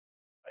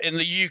in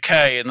the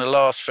UK, in the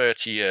last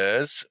 30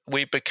 years,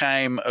 we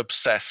became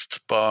obsessed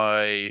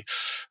by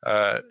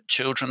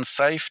children's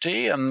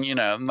safety, and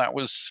and that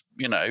was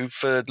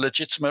for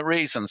legitimate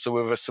reasons. There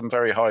were some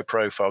very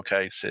high-profile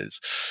cases,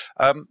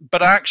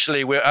 but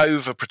actually, we're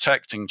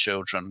overprotecting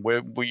children.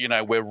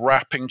 We're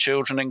wrapping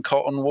children in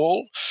cotton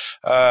wool.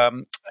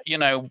 The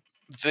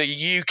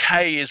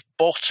UK is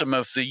bottom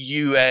of the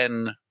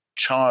UN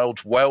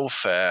Child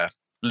Welfare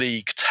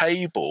League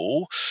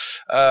table,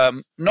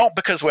 not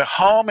because we're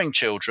harming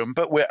children,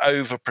 but we're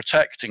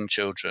overprotecting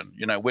children.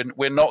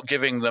 We're not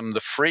giving them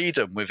the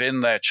freedom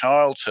within their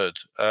childhood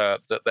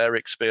that they're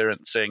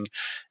experiencing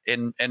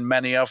in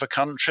many other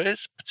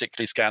countries,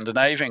 particularly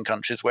Scandinavian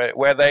countries,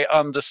 where they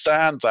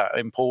understand that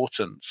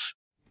importance.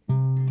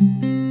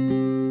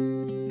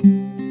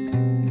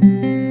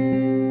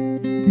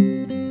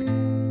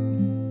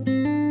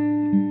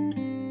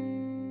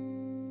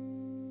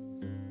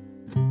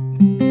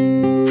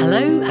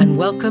 Hello and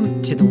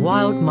welcome to the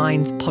Wild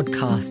Minds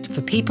podcast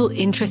for people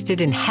interested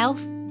in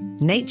health,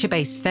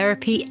 nature-based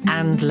therapy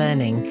and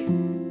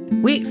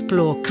learning. We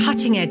explore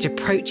cutting-edge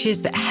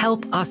approaches that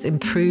help us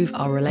improve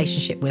our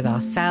relationship with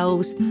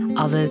ourselves,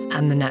 others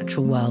and the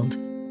natural world.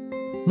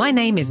 My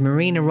name is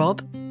Marina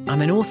Robb.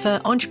 I'm an author,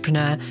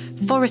 entrepreneur,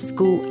 forest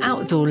school,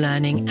 outdoor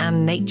learning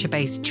and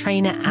nature-based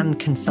trainer and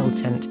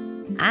consultant,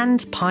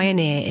 and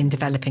pioneer in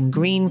developing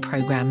green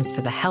programs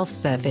for the health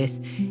service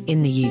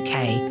in the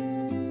UK.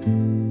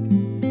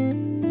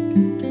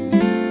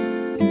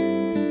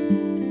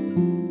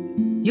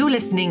 You're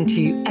listening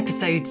to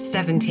episode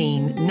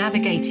 17,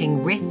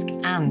 Navigating Risk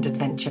and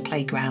Adventure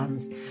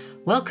Playgrounds.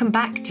 Welcome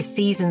back to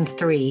season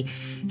 3.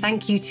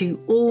 Thank you to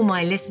all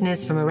my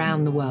listeners from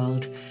around the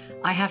world.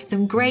 I have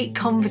some great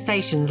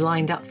conversations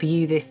lined up for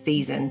you this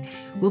season.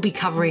 We'll be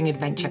covering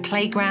adventure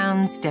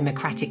playgrounds,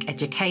 democratic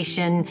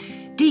education,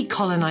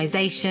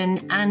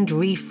 decolonisation, and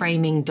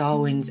reframing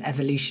Darwin's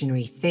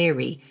evolutionary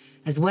theory,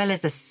 as well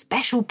as a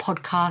special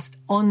podcast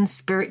on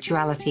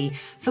spirituality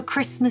for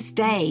Christmas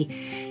Day.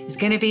 It's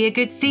going to be a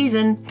good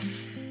season.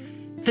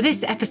 For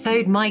this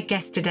episode, my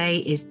guest today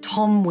is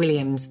Tom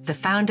Williams, the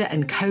founder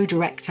and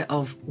co-director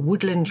of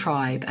Woodland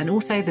Tribe and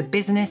also the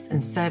Business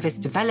and Service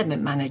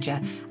Development Manager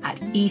at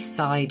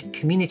Eastside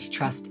Community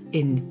Trust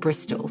in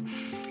Bristol.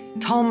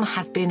 Tom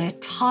has been a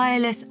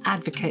tireless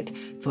advocate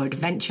for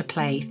adventure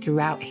play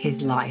throughout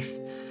his life.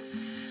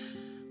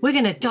 We're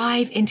going to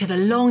dive into the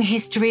long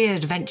history of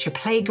adventure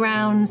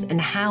playgrounds and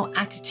how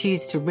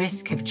attitudes to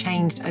risk have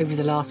changed over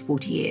the last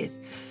 40 years.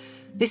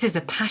 This is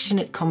a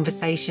passionate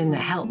conversation that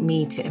helped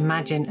me to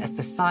imagine a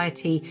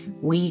society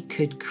we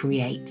could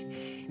create.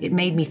 It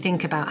made me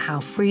think about how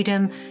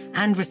freedom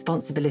and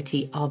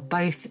responsibility are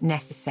both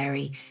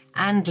necessary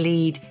and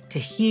lead to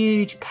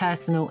huge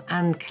personal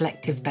and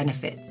collective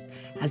benefits,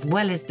 as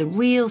well as the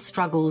real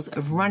struggles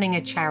of running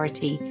a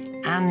charity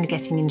and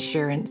getting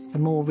insurance for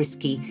more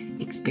risky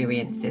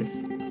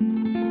experiences.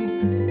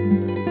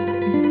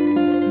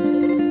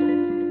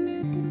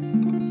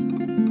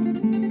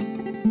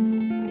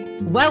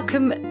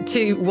 Welcome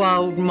to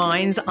Wild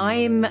Minds.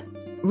 I'm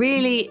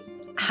really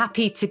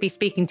happy to be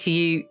speaking to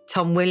you,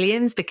 Tom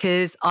Williams,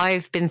 because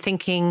I've been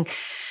thinking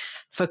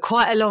for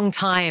quite a long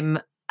time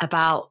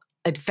about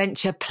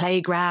adventure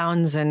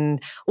playgrounds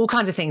and all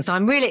kinds of things. So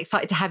I'm really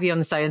excited to have you on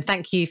the show, and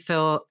thank you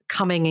for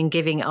coming and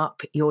giving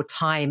up your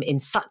time in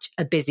such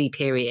a busy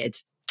period.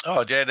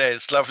 Oh, yeah,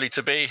 it's lovely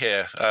to be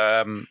here.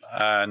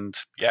 And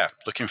yeah,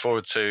 looking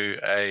forward to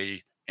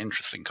a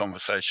interesting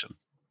conversation.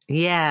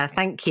 Yeah,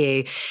 thank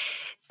you.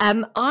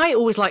 I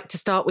always like to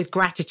start with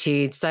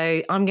gratitude.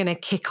 So I'm going to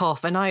kick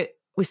off, and I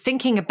was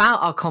thinking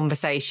about our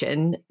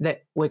conversation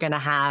that we're going to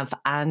have.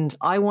 And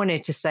I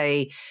wanted to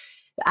say,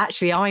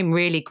 actually, I'm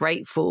really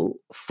grateful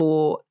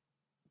for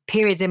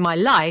periods in my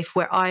life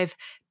where I've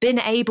been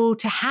able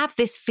to have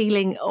this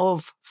feeling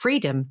of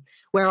freedom,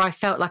 where I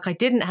felt like I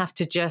didn't have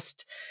to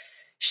just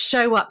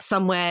show up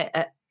somewhere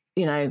at,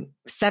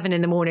 7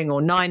 in the morning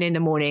or 9 in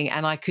the morning,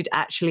 and I could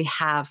actually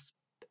have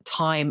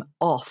time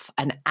off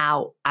and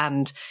out.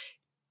 And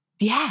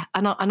yeah,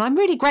 and I'm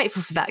really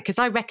grateful for that, because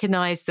I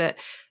recognize that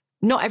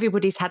not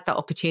everybody's had that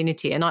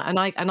opportunity, and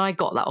I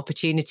got that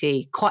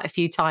opportunity quite a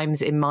few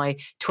times in my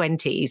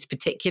 20s,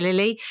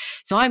 particularly.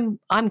 So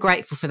I'm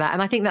grateful for that,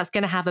 and I think that's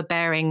going to have a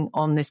bearing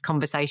on this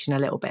conversation a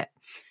little bit.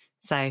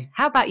 So,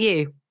 how about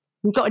you?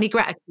 You got any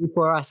gratitude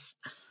for us?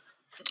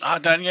 I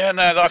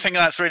think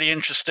that's really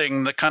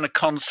interesting. The kind of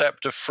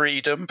concept of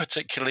freedom,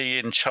 particularly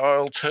in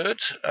childhood,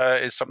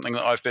 is something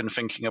that I've been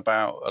thinking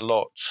about a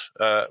lot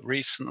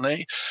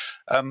recently.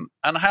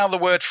 And how the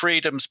word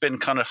freedom's been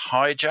kind of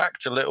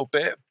hijacked a little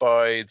bit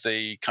by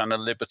the kind of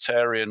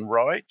libertarian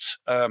right,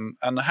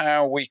 and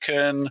how we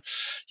can,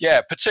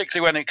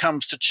 particularly when it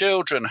comes to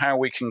children, how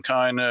we can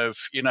kind of,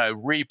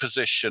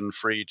 reposition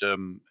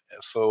freedom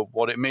for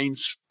what it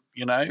means,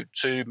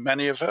 to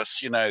many of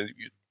us,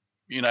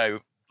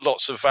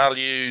 lots of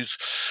values,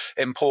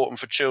 important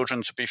for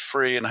children to be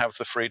free and have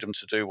the freedom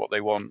to do what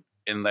they want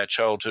in their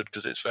childhood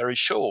because it's very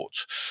short.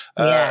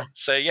 Yeah.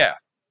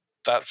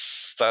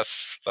 That's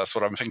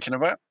what I'm thinking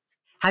about.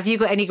 Have you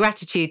got any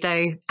gratitude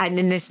though, and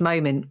in this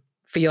moment,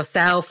 for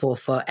yourself or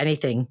for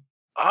anything?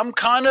 I'm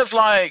kind of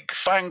like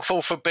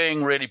thankful for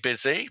being really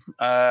busy,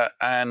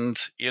 and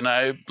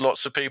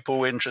lots of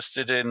people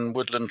interested in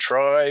Woodland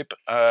Tribe,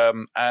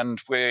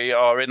 and we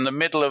are in the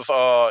middle of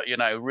our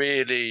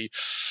really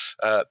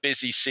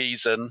busy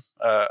season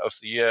of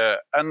the year,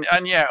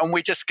 and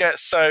we just get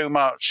so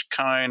much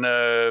kind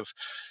of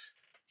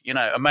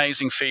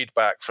amazing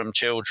feedback from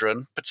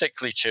children,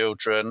 particularly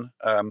children,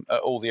 at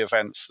all the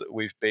events that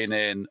we've been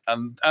in,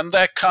 and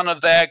they're kind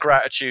of their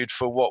gratitude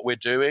for what we're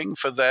doing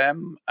for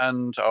them,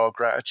 and our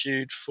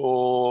gratitude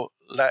for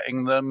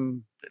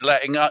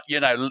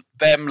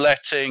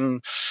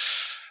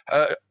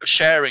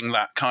sharing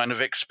that kind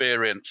of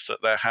experience that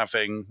they're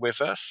having with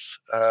us.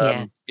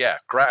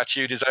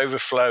 Gratitude is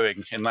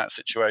overflowing in that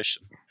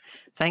situation.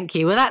 Thank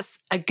you. Well, that's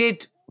a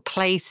good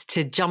place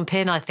to jump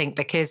in, I think,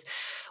 because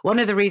one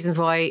of the reasons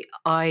why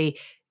I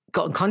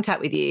got in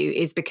contact with you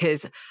is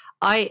because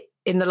I,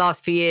 in the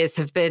last few years,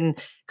 have been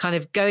kind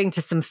of going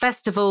to some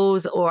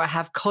festivals, or I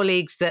have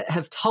colleagues that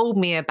have told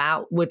me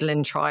about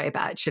Woodland Tribe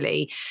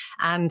actually,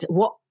 and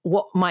what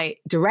my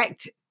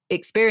direct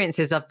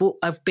experiences.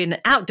 I've been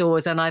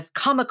outdoors and I've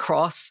come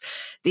across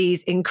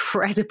these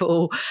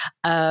incredible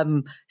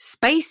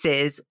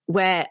spaces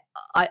where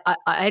I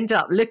end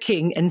up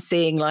looking and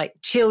seeing like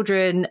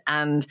children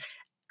and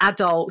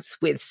adults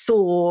with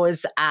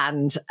saws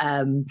and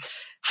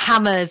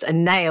hammers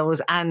and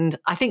nails. And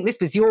I think this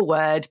was your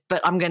word,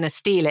 but I'm going to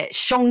steal it.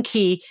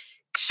 Shonky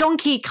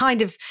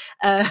kind of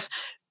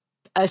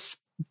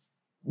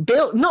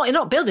built,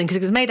 not building, because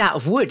it was made out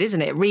of wood,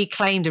 isn't it?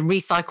 Reclaimed and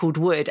recycled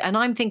wood. And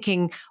I'm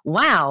thinking,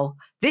 wow,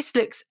 this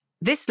looks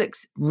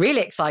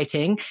really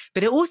exciting,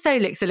 but it also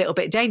looks a little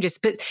bit dangerous.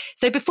 But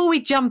so before we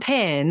jump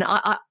in,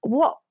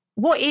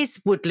 what is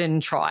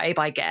Woodland Tribe,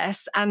 I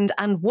guess, and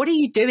what are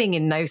you doing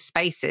in those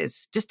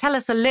spaces? Just tell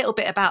us a little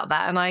bit about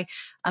that. And I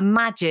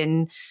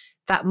imagine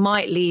that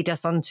might lead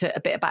us on to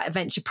a bit about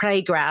adventure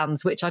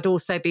playgrounds, which I'd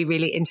also be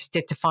really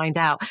interested to find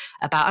out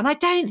about. And I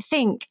don't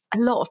think a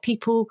lot of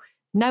people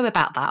know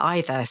about that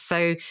either.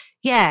 So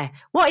yeah,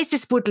 what is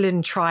this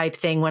Woodland Tribe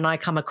thing when I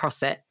come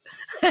across it?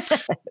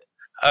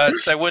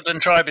 So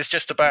Woodland Tribe is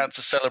just about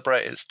to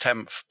celebrate its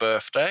 10th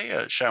birthday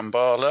at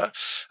Shambhala.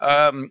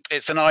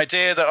 It's an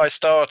idea that I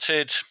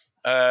started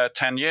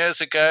 10 years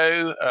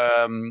ago.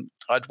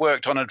 I'd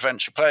worked on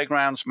adventure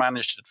playgrounds,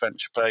 managed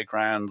adventure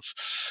playgrounds,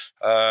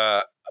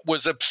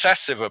 was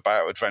obsessive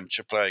about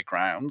adventure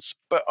playgrounds,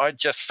 but I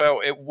just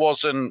felt it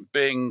wasn't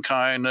being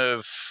kind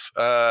of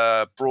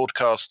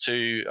broadcast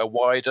to a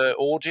wider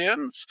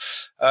audience.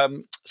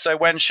 So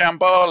when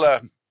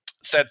Shambhala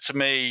said to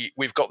me,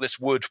 we've got this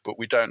wood, but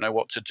we don't know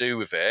what to do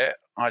with it,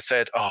 I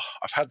said,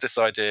 I've had this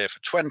idea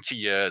for 20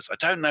 years. I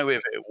don't know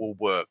if it will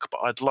work, but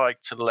I'd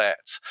like to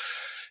let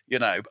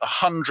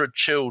 100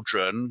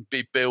 children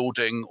be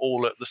building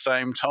all at the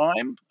same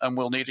time, and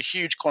we'll need a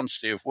huge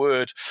quantity of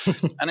wood.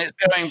 And it's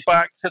going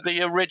back to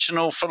the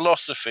original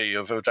philosophy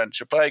of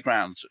adventure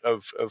playgrounds,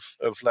 of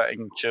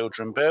letting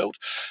children build.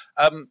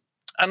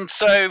 And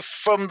so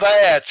from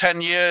there,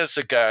 10 years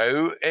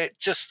ago, it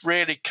just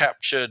really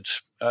captured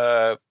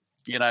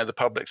the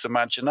public's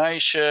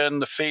imagination.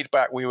 The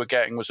feedback we were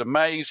getting was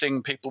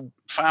amazing.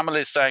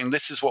 Families saying,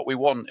 this is what we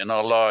want in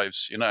our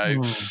lives,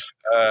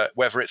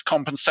 whether it's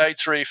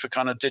compensatory for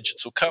kind of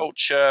digital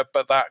culture,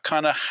 but that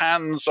kind of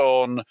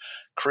hands-on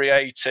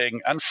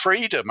creating, and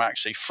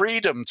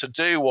freedom to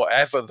do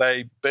whatever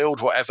they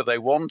build, whatever they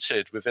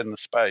wanted within the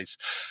space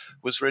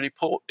was really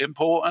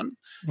important.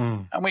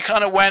 And we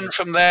kind of went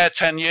from there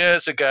 10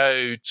 years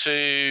ago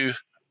to,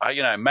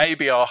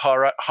 maybe our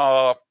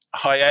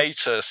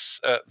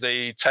hiatus at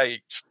the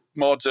Tate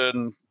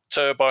Modern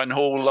Turbine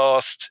Hall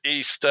last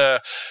Easter,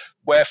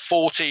 where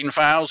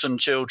 14,000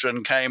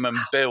 children came and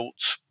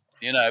built,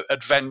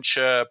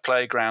 adventure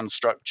playground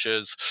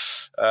structures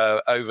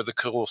over the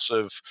course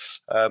of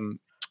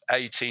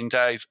 18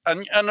 days.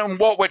 And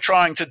what we're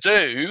trying to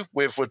do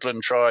with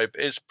Woodland Tribe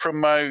is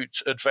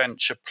promote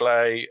adventure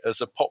play as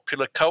a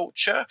popular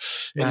culture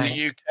in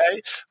the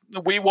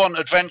UK. We want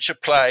adventure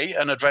play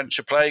and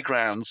adventure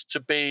playgrounds to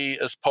be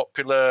as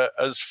popular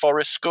as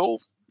Forest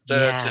School,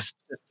 just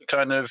to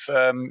kind of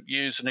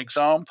use an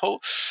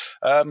example.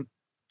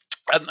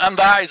 And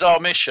that is our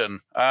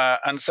mission.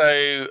 And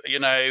so,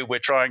 we're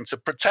trying to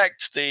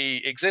protect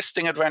the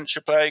existing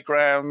adventure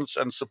playgrounds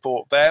and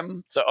support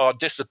them that are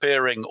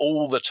disappearing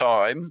all the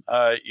time.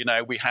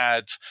 We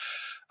had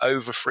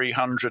over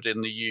 300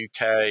 in the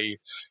UK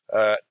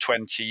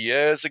 20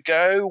 years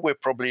ago. We're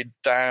probably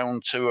down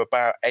to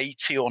about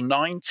 80 or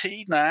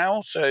 90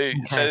 now. So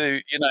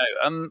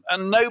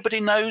and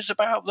nobody knows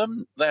about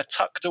them. They're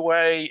tucked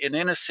away in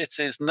inner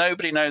cities.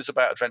 Nobody knows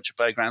about adventure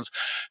playgrounds.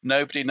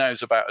 Nobody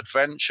knows about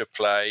adventure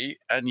play.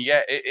 And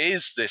yet it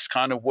is this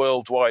kind of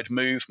worldwide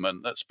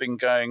movement that's been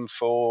going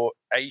for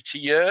 80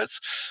 years.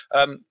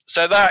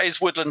 So that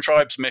is Woodland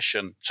Tribe's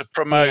mission, to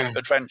promote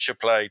adventure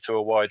play to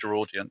a wider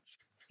audience.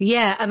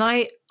 Yeah, and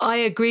I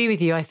agree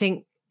with you. I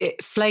think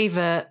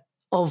flavour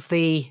of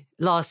the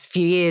last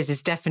few years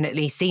is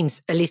definitely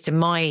seems, at least in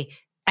my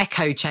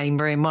echo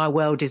chamber in my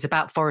world is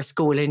about Forest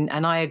School.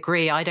 And I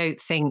agree. I don't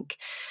think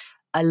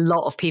a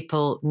lot of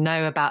people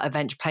know about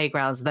Adventure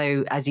Playgrounds,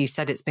 though, as you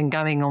said, it's been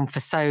going on for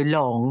so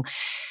long.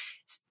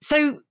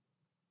 So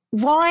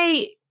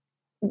why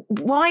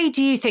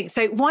do you think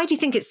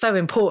it's so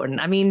important?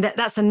 I mean,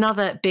 that's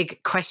another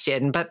big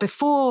question. But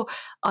before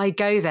I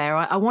go there,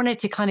 I wanted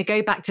to kind of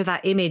go back to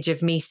that image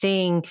of me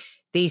seeing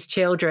these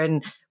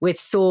children with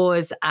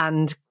saws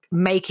and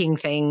making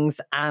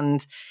things,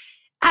 and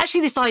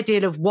actually this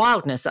idea of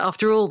wildness.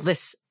 After all,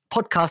 this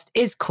podcast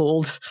is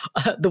called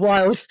the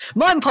Wild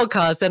Mind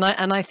Podcast.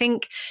 And I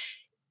think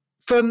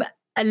from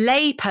a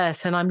lay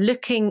person, I'm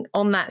looking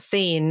on that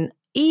scene,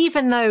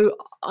 even though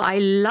I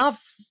love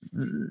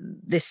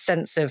this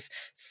sense of,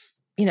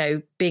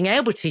 being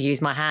able to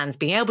use my hands,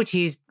 being able to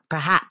use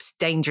perhaps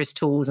dangerous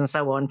tools and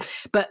so on.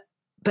 But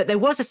there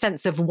was a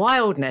sense of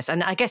wildness.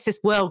 And I guess this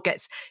word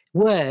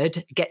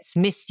gets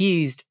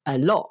misused a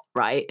lot,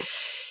 right?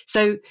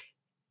 So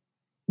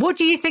what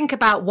do you think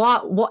about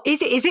what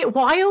is it? Is it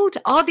wild?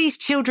 Are these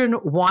children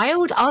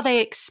wild? Are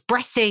they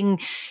expressing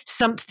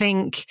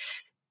something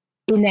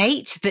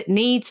innate that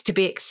needs to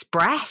be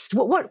expressed?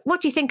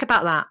 What do you think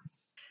about that?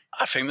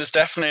 I think there's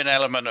definitely an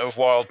element of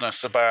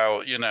wildness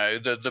about,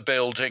 the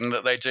building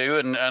that they do,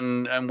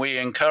 and we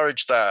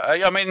encourage that.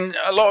 I mean,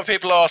 a lot of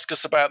people ask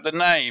us about the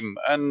name,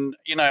 and,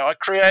 I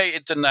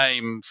created the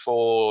name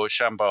for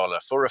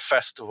Shambhala, for a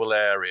festival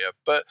area,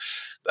 but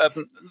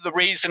the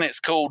reason it's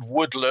called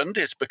Woodland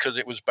is because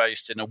it was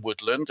based in a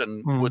woodland,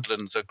 and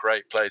woodlands are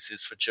great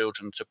places for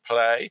children to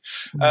play.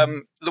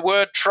 The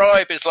word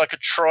tribe is like a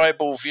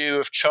tribal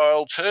view of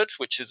childhood,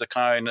 which is a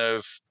kind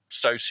of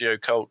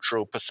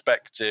socio-cultural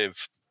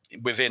perspective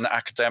within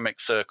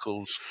academic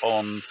circles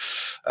on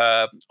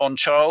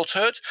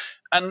childhood,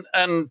 and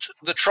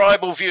the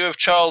tribal view of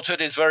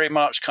childhood is very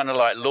much kind of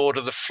like Lord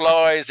of the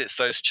Flies. It's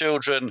those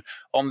children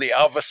on the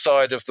other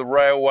side of the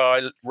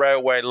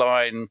railway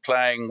line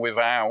playing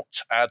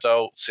without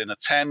adults in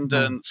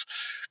attendance.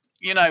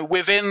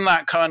 Within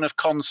that kind of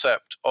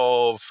concept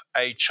of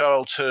a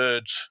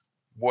childhood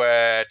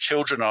where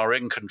children are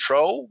in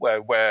control,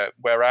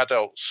 where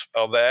adults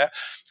are there.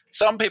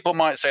 Some people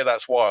might say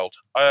that's wild.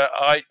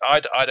 I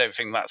don't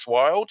think that's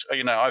wild.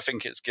 I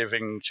think it's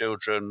giving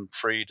children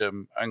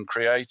freedom and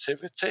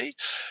creativity.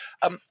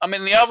 I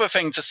mean, the other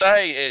thing to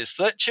say is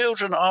that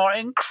children are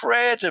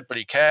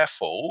incredibly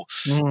careful.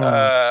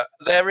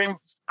 They're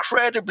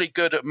incredibly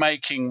good at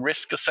making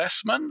risk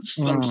assessments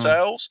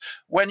themselves.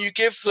 When you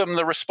give them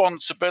the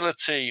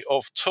responsibility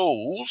of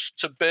tools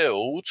to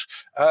build,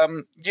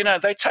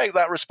 they take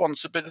that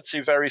responsibility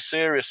very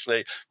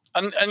seriously.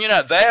 And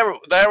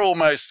they're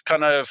almost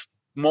kind of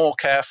more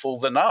careful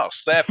than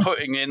us. They're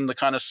putting in the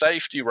kind of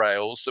safety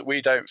rails that we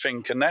don't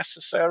think are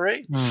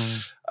necessary.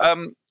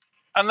 And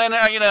then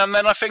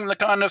I think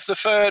the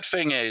third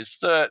thing is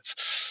that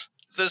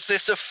there's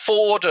this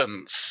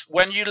affordance.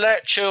 When you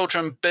let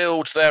children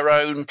build their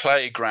own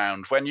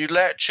playground, when you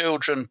let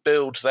children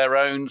build their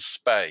own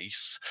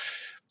space,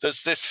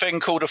 there's this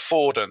thing called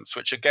affordance,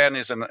 which again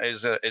is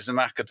an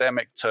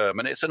academic term,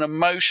 and it's an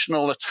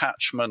emotional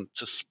attachment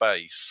to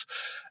space.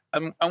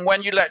 And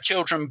when you let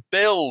children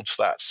build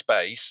that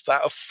space,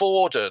 that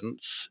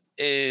affordance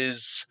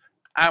is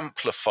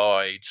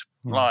amplified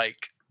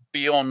like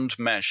beyond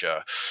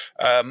measure.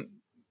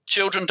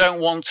 Children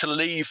don't want to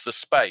leave the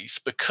space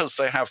because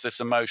they have this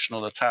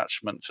emotional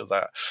attachment to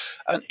that.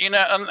 And,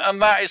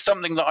 and that is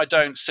something that I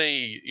don't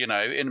see,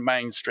 in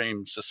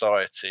mainstream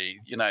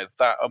society,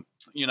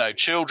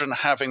 children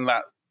having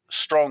that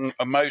strong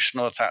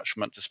emotional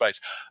attachment to space.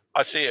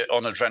 I see it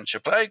on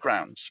adventure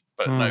playgrounds,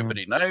 but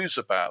nobody knows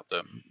about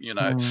them,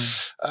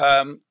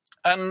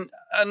 and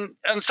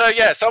so,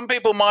 yeah, some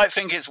people might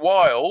think it's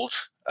wild,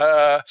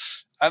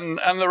 and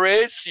there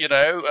is,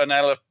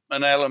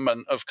 an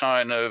element of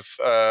kind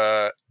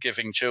of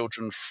giving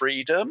children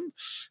freedom,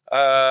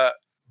 but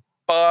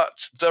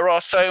there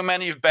are so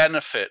many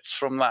benefits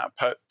from that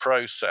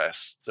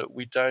process that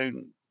we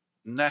don't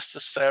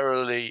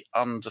necessarily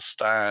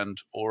understand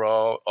or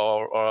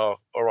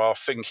are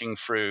thinking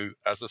through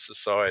as a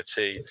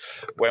society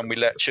when we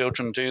let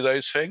children do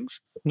those things.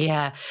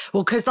 Yeah,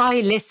 well, because I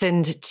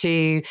listened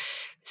to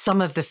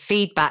some of the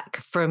feedback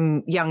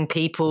from young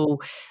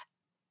people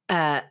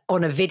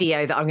on a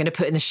video that I'm going to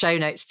put in the show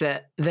notes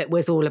that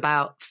was all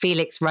about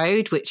Felix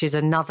Road, which is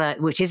an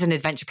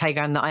adventure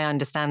playground that I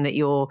understand that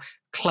you're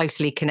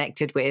closely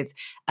connected with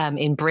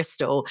in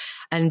Bristol.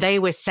 And they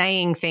were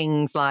saying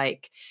things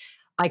like,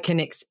 I can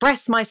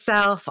express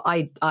myself.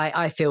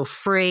 I feel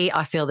free.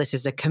 I feel this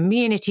is a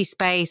community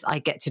space. I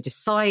get to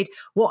decide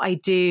what I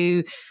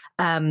do.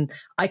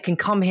 I can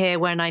come here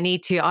when I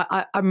need to.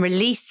 I'm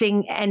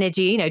releasing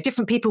energy.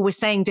 Different people were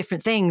saying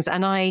different things.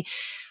 And I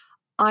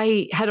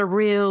had a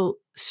real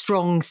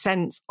strong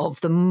sense of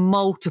the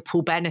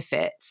multiple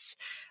benefits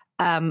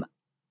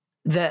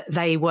that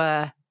they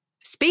were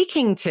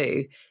speaking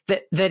to,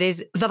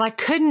 that I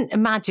couldn't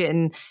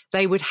imagine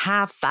they would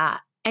have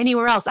that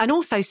anywhere else. And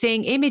also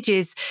seeing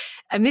images,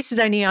 and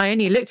I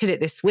only looked at it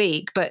this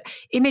week, but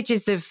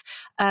images of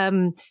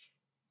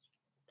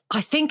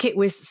I think it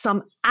was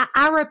some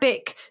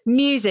Arabic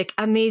music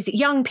and these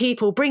young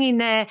people bringing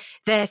their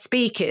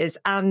speakers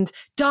and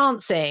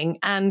dancing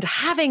and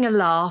having a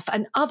laugh,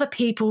 and other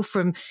people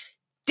from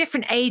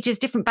different ages,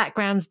 different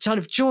backgrounds kind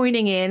of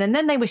joining in. And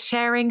then they were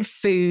sharing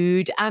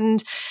food.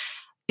 And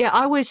yeah,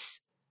 I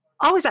was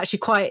actually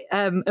quite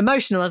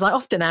emotional, as I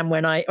often am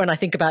when I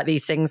think about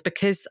these things,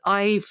 because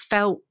I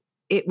felt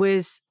it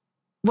was,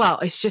 well,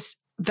 it's just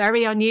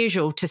very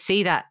unusual to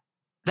see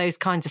those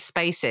kinds of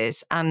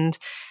spaces. And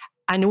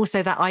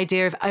also that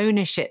idea of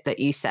ownership that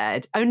you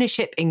said,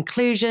 ownership,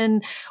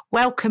 inclusion,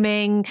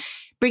 welcoming,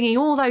 bringing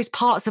all those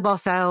parts of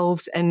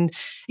ourselves. And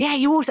yeah,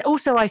 you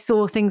also I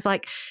saw things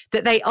like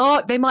that they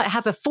might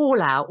have a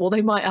fallout, or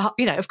they might,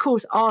 of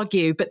course,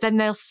 argue, but then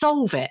they'll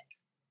solve it,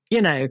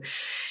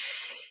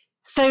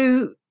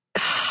 So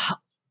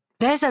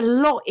there's a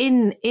lot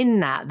in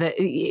that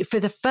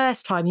for the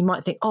first time you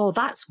might think, oh,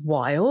 that's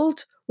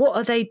wild. What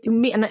are they?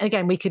 And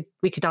again, we could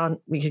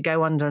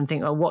go under and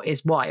think, oh, what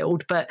is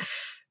wild? But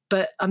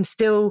I'm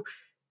still,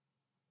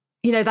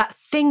 that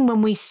thing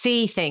when we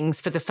see things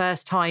for the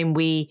first time,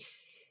 we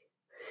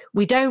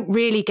don't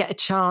really get a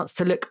chance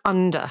to look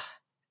under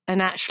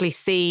and actually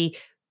see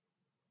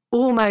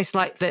almost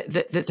like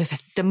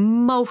the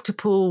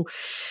multiple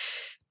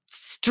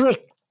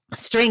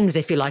strings,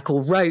 if you like,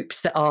 or ropes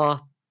that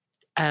are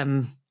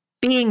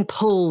being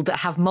pulled, that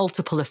have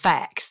multiple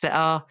effects, that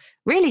are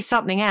really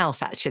something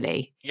else,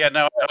 actually. Yeah,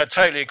 no, I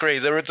totally agree.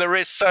 There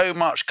is so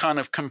much kind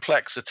of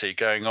complexity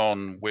going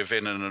on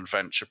within an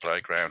adventure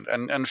playground.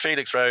 And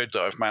Felix Road,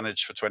 that I've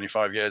managed for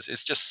 25 years,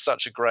 is just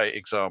such a great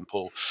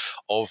example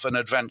of an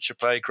adventure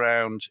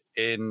playground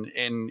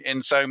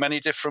in so many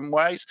different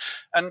ways.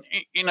 And,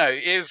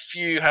 if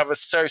you have a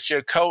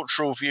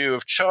sociocultural view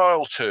of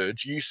childhood,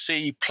 you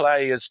see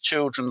play as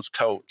children's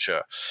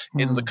culture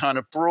in the kind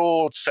of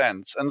broad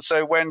sense. And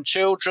so when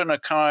children are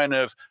kind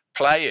of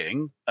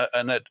playing at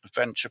an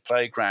adventure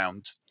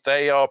playground,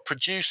 they are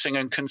producing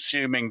and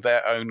consuming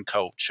their own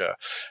culture.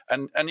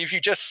 And if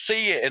you just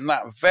see it in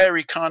that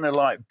very kind of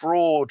like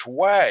broad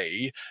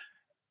way,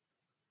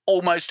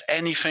 almost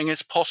anything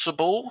is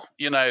possible.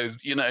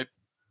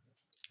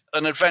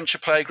 An adventure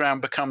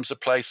playground becomes a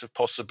place of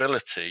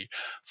possibility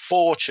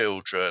for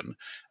children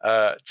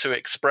to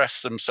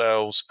express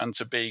themselves and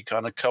to be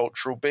kind of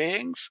cultural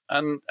beings.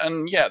 And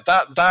yeah,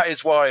 that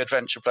is why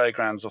adventure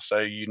playgrounds are so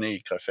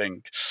unique, I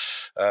think,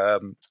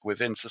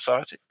 within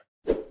society.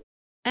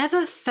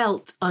 Ever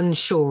felt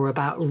unsure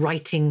about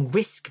writing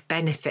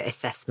risk-benefit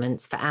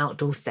assessments for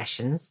outdoor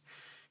sessions?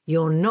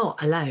 You're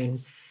not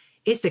alone.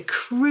 It's a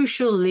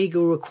crucial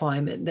legal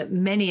requirement that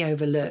many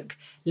overlook,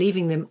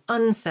 leaving them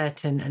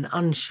uncertain and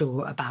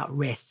unsure about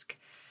risk.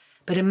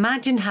 But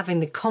imagine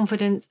having the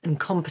confidence and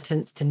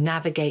competence to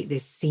navigate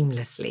this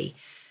seamlessly.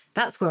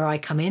 That's where I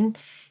come in.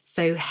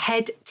 So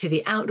head to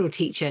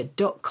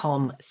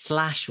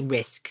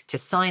theoutdoorteacher.com/risk to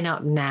sign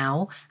up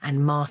now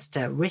and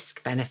master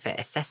risk-benefit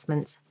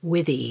assessments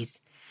with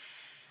ease.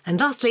 And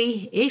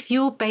lastly, if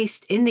you're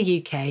based in the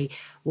UK,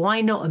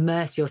 why not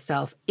immerse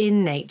yourself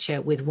in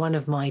nature with one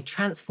of my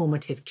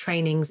transformative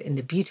trainings in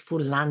the beautiful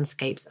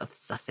landscapes of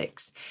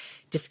Sussex?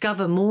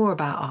 Discover more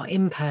about our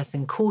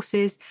in-person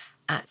courses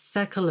at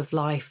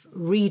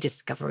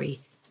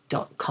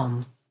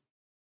circleofliferediscovery.com.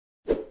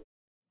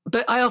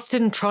 But I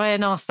often try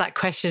and ask that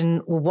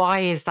question, well, why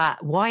is that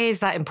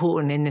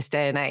important in this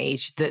day and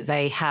age, that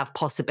they have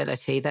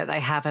possibility, that they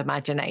have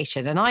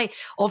imagination? And I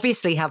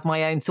obviously have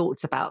my own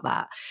thoughts about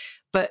that.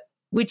 But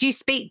would you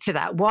speak to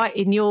that? Why,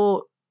 in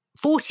your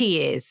 40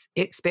 years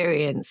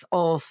experience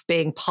of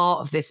being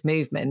part of this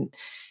movement,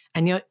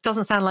 and it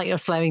doesn't sound like you're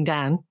slowing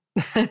down,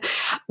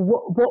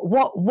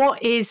 why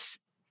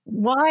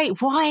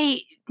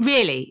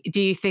really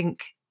do you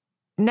think,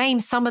 name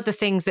some of the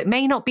things that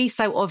may not be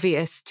so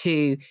obvious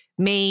to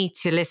me,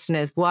 to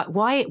listeners?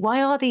 Why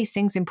are these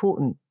things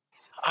important?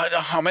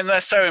 I mean,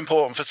 they're so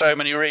important for so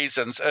many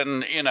reasons.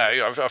 And,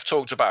 I've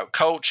talked about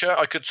culture.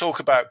 I could talk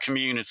about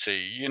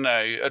community.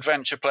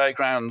 Adventure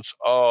playgrounds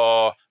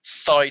are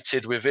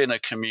sited within a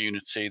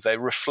community. They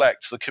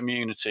reflect the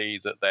community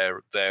that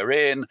they're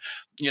in.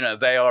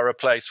 They are a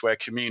place where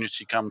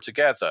community come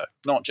together,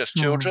 not just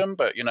children,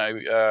 but,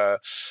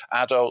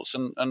 adults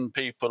and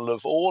people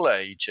of all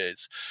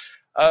ages.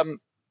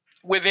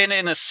 Within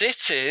inner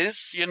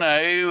cities,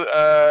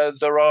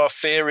 there are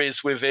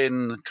theories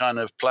within kind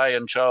of play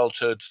and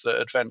childhood that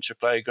adventure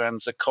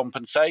playgrounds are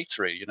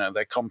compensatory.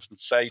 They're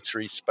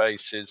compensatory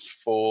spaces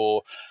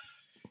for,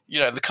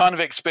 the kind of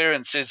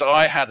experiences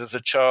I had as a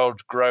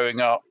child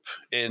growing up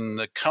in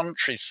the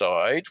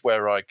countryside,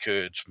 where I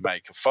could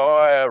make a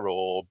fire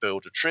or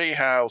build a tree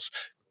house.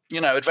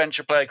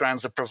 Adventure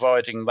playgrounds are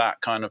providing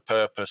that kind of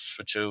purpose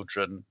for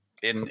children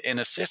in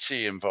a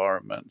city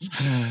environment.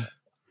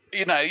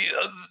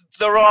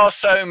 There are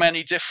so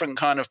many different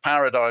kind of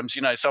paradigms.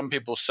 Some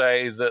people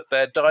say that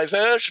they're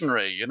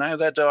diversionary.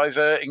 They're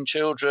diverting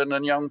children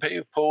and young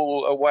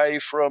people away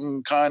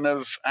from kind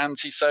of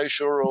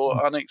antisocial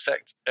or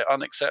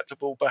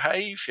unacceptable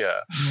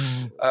behavior.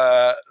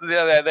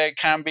 There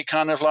can be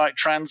kind of like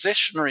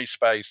transitionary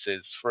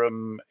spaces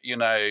from,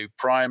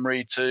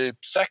 primary to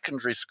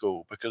secondary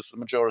school, because the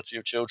majority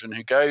of children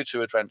who go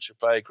to adventure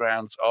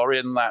playgrounds are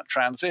in that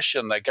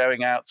transition. They're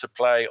going out to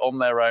play on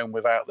their own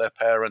without their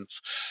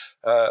parents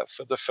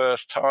for the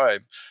first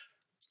time.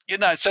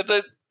 So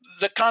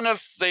the kind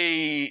of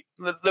the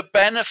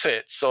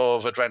benefits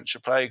of adventure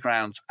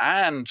playgrounds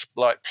and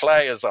like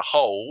play as a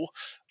whole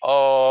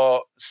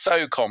are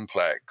so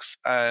complex,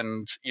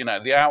 and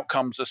the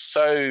outcomes are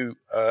so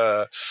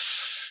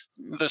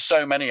there's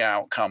so many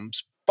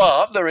outcomes.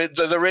 But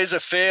there is a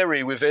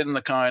theory within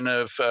the kind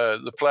of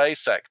the play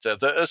sector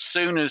that as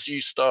soon as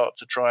you start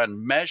to try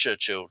and measure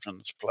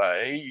children's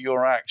play,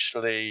 you're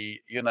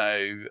actually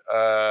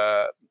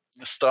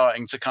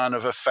starting to kind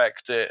of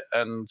affect it,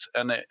 and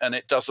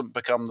it doesn't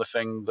become the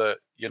thing that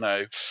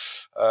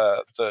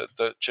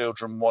that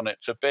children want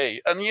it to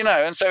be,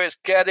 and so it's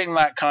getting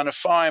that kind of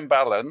fine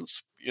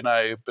balance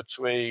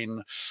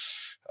between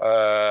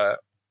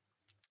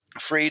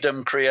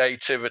freedom,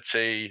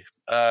 creativity,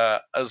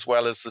 as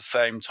well as the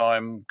same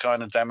time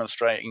kind of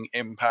demonstrating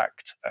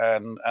impact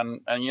and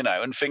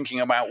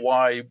thinking about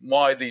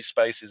why these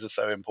spaces are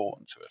so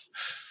important to us.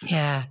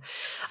 Yeah,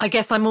 I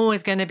guess I'm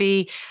always going to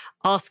be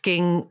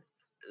asking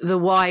the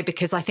why,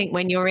 because I think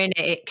when you're in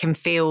it, it can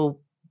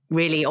feel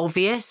really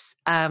obvious.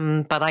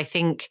 But I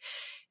think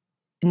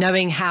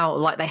knowing how,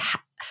 like, they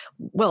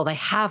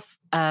have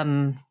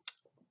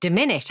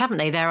diminished, haven't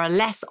they? There are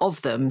less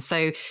of them.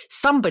 So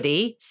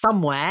somebody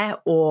somewhere,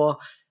 or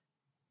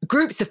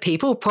groups of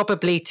people,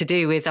 probably to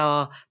do with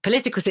our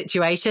political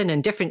situation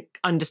and different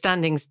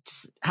understandings,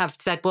 have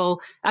said, well,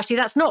 actually,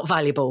 that's not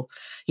valuable.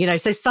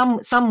 So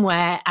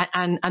somewhere,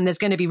 and there's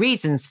going to be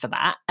reasons for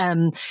that.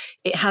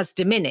 It has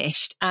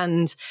diminished.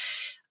 And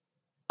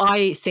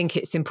I think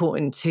it's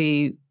important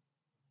to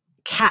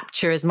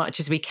capture as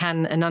much as we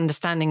can an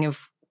understanding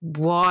of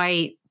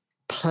why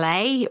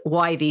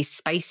these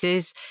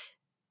spaces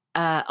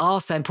are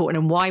so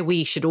important, and why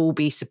we should all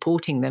be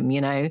supporting them,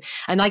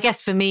 And I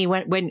guess for me,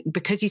 when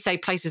because you say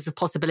places of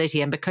possibility,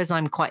 and because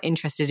I'm quite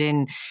interested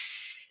in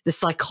the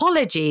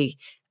psychology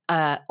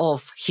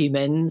of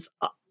humans,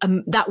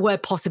 that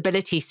word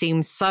possibility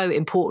seems so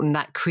important,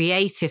 that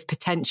creative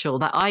potential,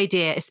 that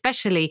idea,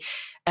 especially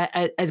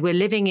as we're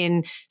living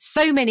in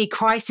so many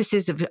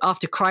crises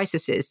after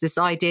crises, this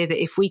idea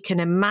that if we can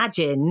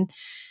imagine,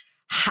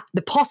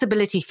 the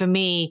possibility for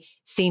me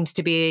seems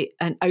to be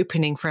an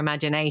opening for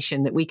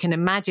imagination, that we can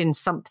imagine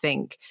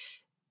something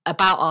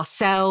about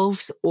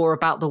ourselves or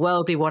about the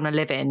world we want to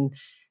live in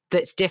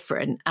that's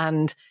different.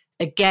 And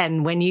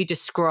again, when you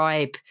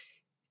describe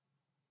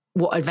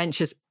what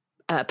adventures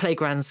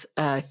playgrounds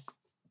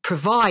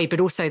provide,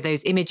 but also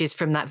those images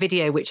from that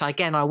video, which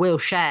again I will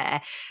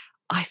share,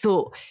 I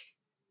thought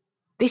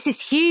this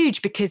is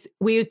huge, because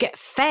we get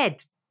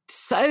fed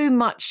so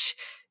much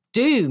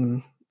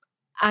doom.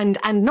 And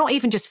not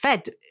even just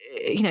fed,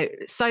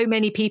 so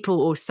many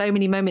people, or so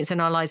many moments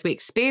in our lives, we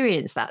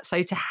experience that.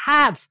 So to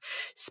have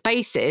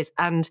spaces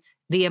and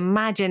the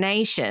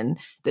imagination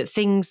that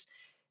things,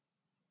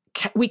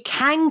 we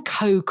can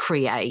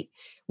co-create,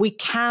 we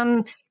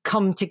can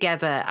come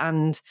together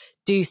and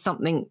do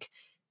something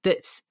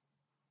that's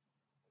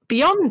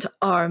beyond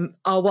our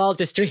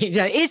wildest dreams,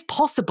 is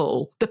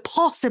possible. The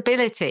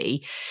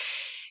possibility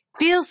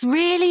feels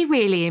really,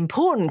 really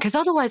important, because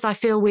otherwise I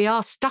feel we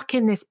are stuck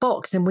in this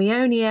box and we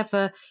only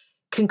ever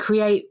can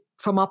create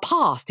from our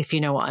past, if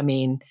you know what I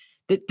mean.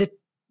 So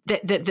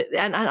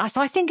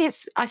I think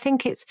it's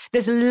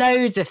there's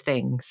loads of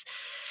things.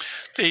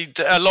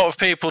 A lot of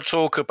people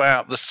talk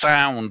about the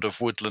sound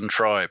of Woodland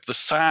Tribe, the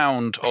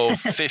sound of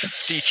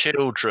 50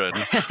 children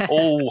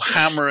all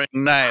hammering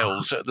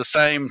nails at the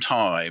same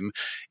time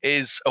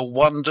is a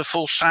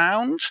wonderful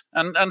sound.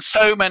 And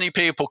so many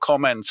people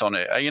comment on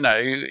it.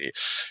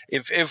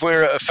 If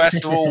we're at a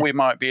festival, we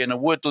might be in a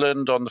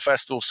woodland on the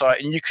festival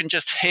site, and you can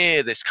just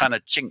hear this kind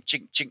of chink,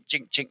 chink, chink,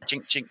 chink, chink,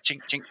 chink, chink,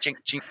 chink, chink, chink,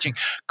 chink, chink,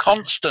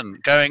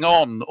 constant going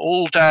on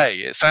all day.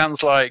 It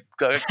sounds like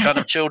kind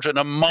of children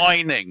are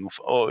mining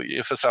for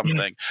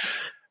something.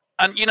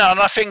 And, and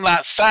I think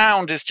that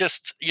sound is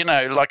just,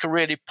 like a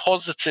really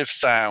positive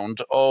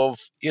sound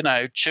of,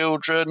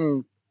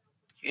 children,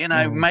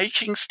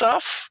 making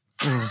stuff.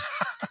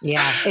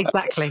 Yeah,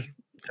 exactly.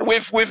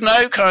 with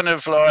no kind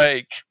of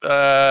like,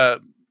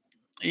 with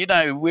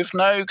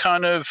no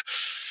kind of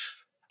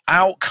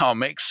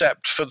outcome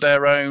except for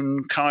their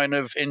own kind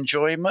of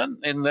enjoyment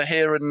in the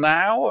here and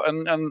now,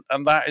 and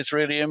that is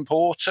really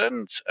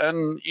important.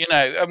 And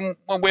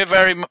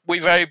we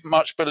very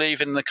much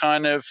believe in the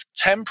kind of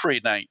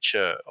temporary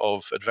nature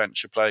of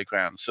adventure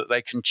playgrounds, that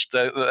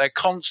they're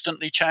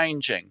constantly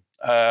changing.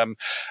 And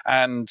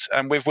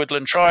with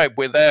Woodland Tribe,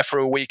 we're there for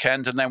a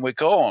weekend and then we're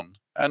gone.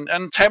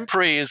 And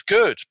temporary is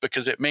good,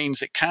 because it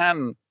means it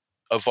can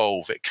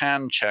evolve, it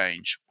can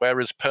change,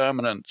 whereas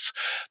permanence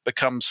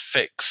becomes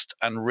fixed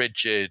and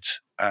rigid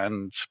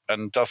and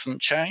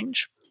doesn't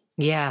change.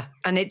 Yeah,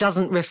 and it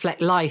doesn't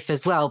reflect life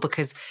as well,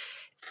 because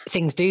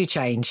things do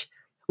change.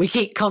 We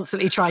keep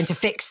constantly trying to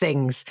fix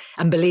things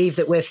and believe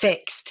that we're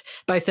fixed,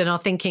 both in our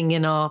thinking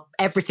and our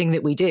everything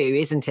that we do,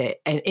 isn't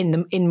it? And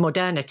in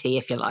modernity,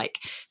 if you like.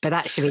 But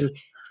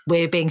actually,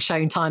 we're being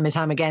shown time and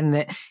time again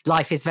that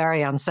life is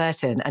very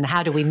uncertain. And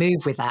how do we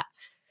move with that?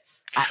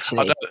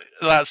 Actually,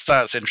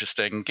 that's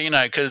interesting.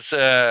 Because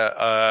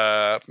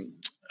my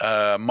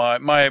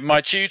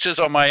tutors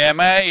on my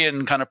MA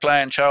in kind of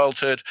play and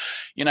childhood,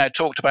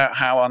 talked about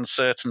how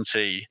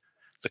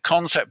the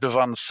concept of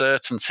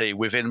uncertainty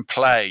within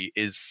play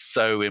is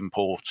so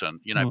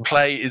important.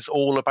 Play is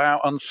all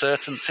about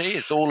uncertainty.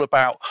 It's all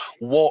about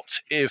what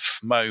if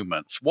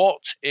moments.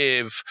 What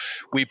if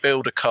we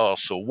build a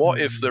castle?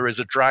 What if there is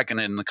a dragon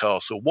in the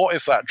castle? What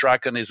if that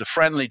dragon is a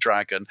friendly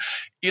dragon?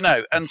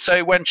 And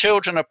so when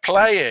children are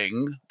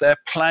playing, they're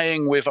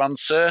playing with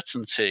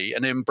uncertainty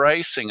and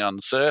embracing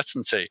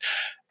uncertainty.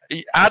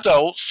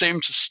 Adults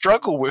seem to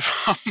struggle with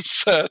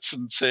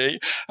uncertainty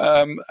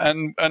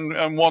and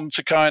want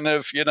to kind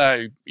of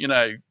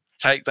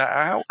take that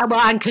out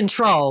and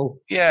control.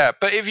 Yeah,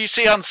 but if you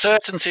see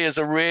uncertainty as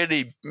a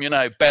really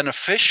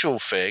beneficial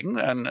thing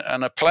and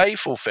a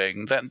playful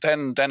thing, then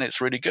it's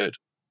really good.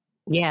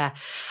 Yeah.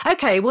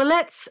 Okay. Well,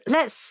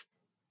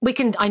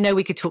 I know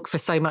we could talk for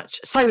so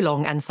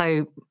long and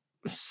so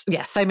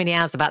many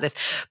hours about this,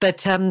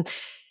 but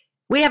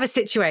we have a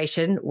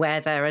situation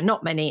where there are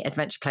not many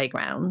adventure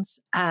playgrounds.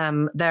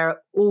 There are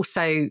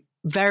also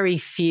very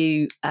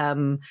few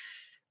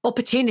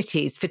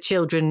opportunities for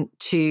children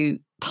to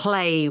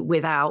play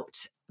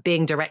without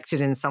being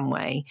directed in some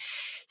way.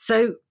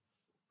 So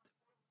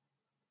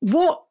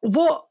why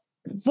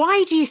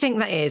do you think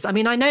that is? I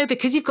mean, I know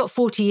because you've got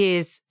 40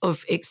 years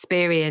of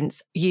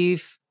experience, you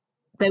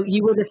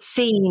would have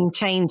seen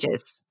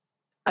changes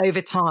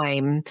over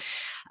time.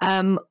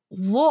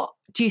 What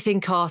do you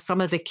think are some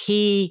of the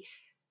key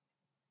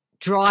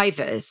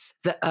drivers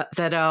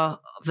that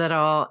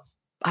are,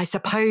 I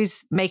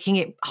suppose, making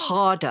it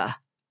harder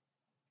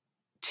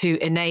to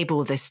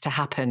enable this to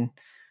happen?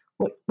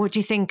 What do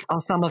you think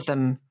are some of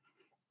them?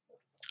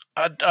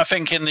 I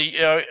think in the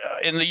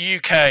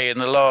UK in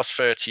the last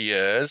 30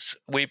 years,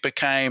 we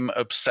became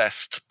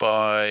obsessed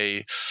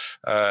by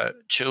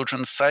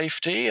children's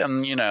safety,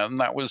 and and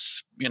that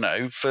was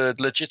for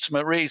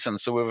legitimate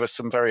reasons. There were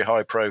some very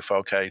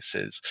high-profile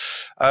cases,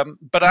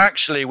 but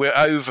actually we're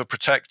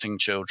overprotecting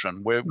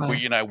children.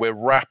 We're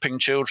wrapping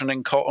children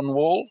in cotton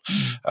wool.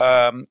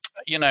 The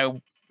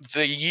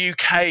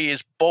UK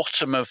is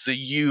bottom of the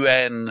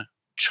UN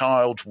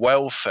Child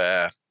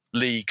Welfare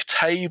League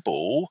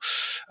table,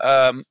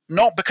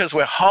 not because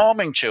we're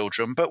harming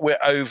children, but we're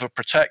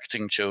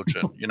overprotecting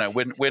children.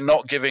 We're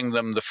not giving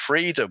them the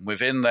freedom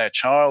within their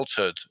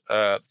childhood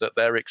that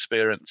they're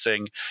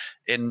experiencing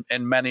in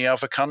many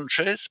other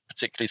countries,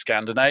 particularly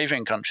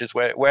Scandinavian countries,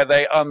 where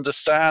they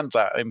understand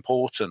that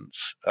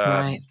importance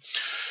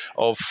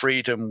of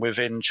freedom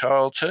within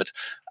childhood.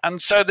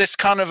 And so this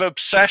kind of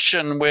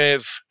obsession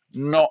with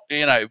not,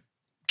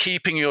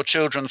 keeping your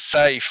children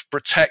safe,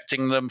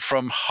 protecting them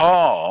from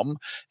harm,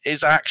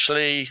 is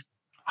actually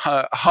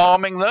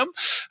harming them.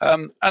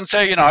 And so,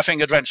 I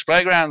think Adventure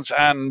Playgrounds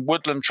and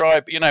Woodland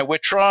Tribe, we're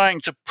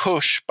trying to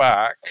push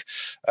back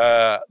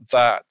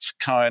that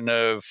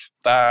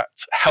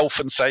health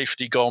and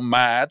safety gone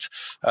mad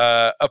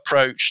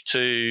approach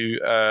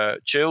to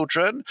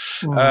children,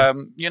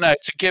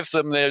 to give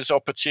them those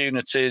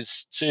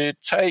opportunities to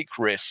take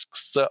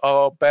risks that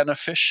are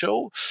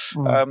beneficial.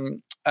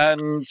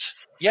 And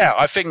yeah,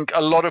 I think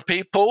a lot of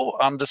people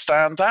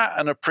understand that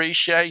and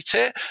appreciate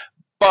it,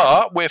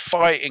 but we're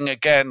fighting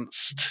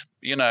against,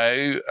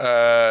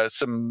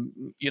 some,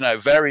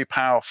 very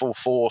powerful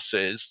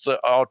forces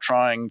that are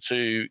trying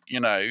to,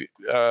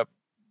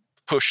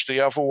 push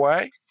the other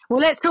way.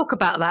 Well, let's talk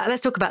about that.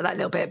 Let's talk about that a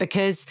little bit,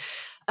 because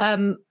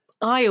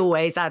I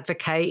always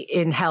advocate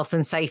in health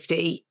and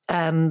safety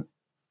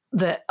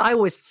that I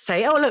always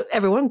say, oh, look,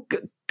 everyone,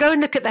 go and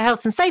look at the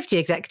Health and Safety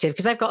Executive,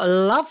 because they've got a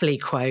lovely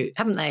quote,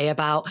 haven't they,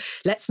 about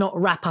let's not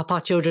wrap up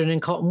our children in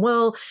cotton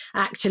wool.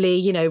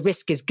 Actually,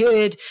 risk is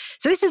good.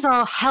 So this is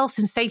our health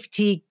and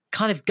safety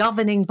kind of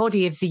governing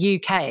body of the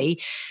UK.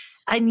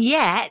 And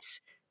yet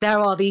there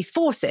are these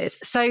forces.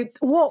 So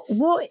what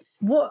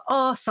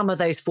are some of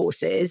those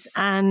forces?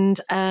 And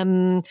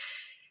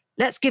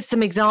let's give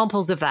some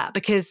examples of that,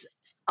 because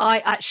I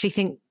actually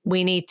think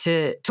we need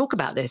to talk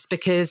about this,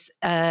 because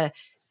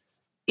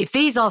if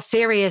these are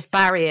serious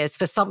barriers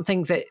for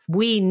something that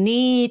we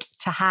need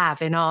to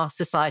have in our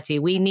society,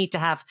 we need to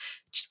have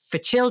for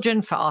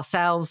children, for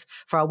ourselves,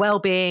 for our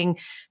well-being,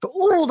 for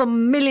all the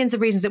millions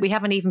of reasons that we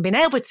haven't even been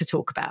able to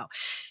talk about.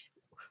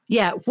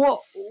 Yeah,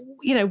 what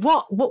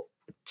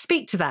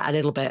speak to that a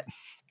little bit.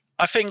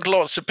 I think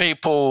lots of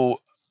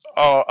people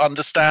are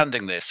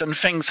understanding this, and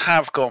things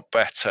have got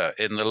better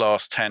in the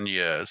last 10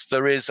 years.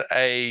 There is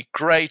a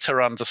greater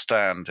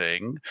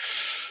understanding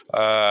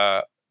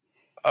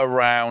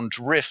around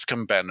risk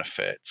and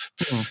benefit.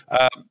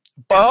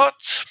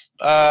 But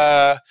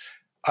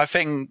I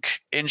think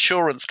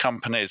insurance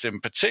companies in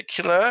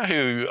particular,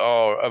 who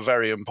are a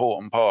very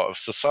important part of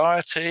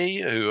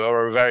society, who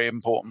are a very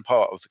important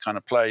part of the kind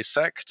of play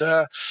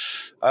sector,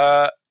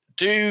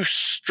 do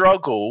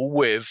struggle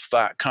with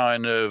that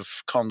kind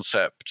of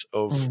concept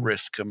of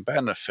risk and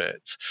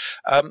benefit.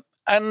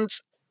 And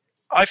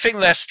I think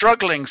they're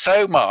struggling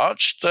so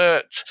much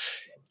that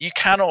you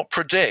cannot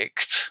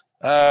predict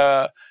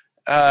what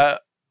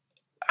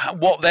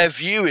their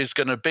view is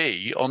going to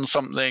be on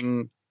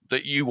something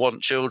that you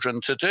want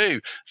children to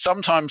do.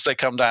 Sometimes they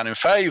come down in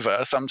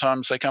favor,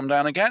 sometimes they come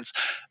down against,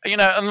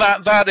 and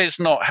that is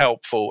not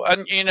helpful.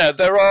 And,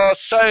 there are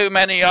so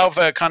many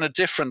other kind of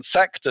different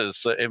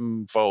sectors that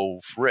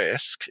involve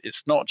risk.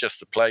 It's not just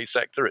the play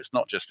sector, it's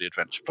not just the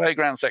adventure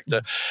playground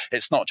sector,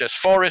 it's not just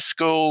forest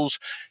schools.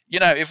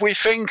 If we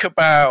think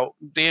about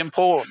the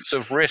importance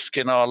of risk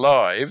in our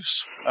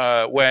lives,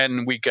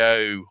 when we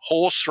go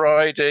horse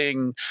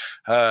riding,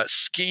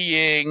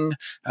 skiing,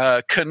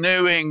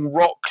 canoeing,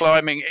 rock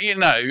climbing,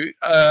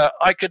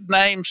 I could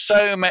name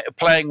so many,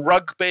 playing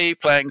rugby,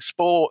 playing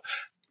sport.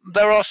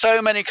 There are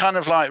so many kind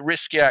of like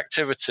risky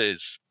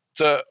activities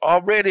that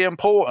are really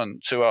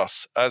important to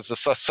us as a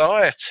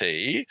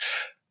society.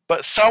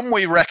 But some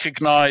we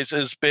recognize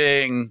as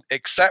being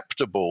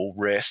acceptable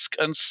risk,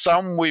 and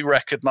some we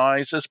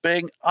recognize as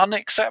being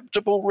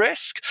unacceptable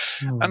risk.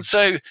 And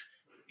so,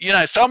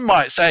 some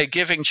might say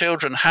giving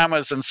children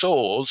hammers and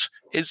saws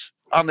is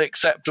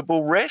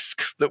unacceptable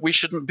risk, that we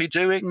shouldn't be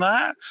doing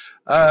that.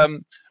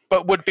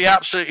 But would be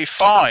absolutely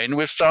fine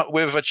with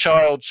a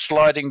child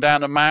sliding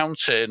down a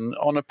mountain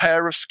on a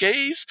pair of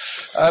skis.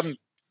 And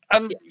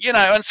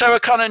so a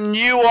kind of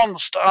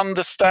nuanced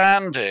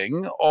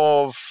understanding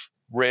of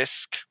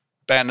risk,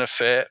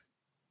 benefit,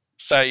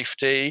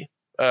 safety,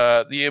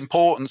 the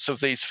importance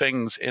of these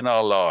things in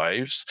our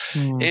lives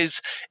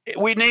is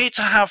we need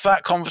to have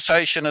that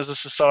conversation as a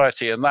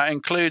society, and that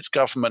includes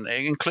government,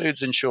 it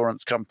includes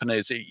insurance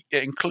companies, it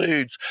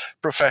includes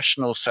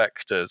professional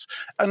sectors,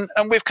 and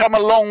we've come a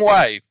long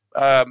way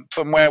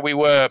from where we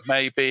were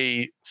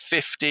maybe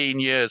 15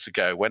 years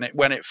ago,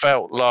 when it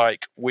felt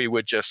like we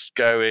were just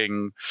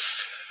going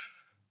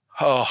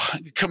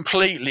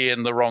completely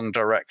in the wrong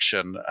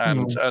direction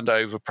and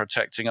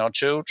overprotecting our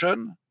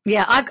children.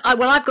 Yeah,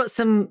 I've got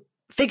some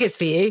figures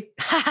for you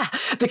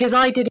because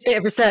I did a bit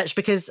of research,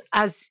 because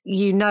as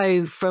you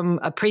know from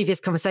a previous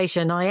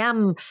conversation, I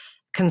am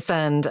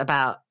concerned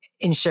about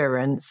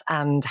insurance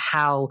and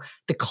how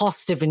the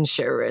cost of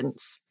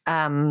insurance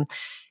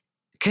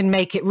can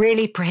make it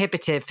really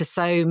prohibitive for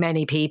so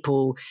many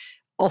people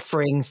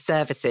offering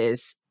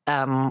services,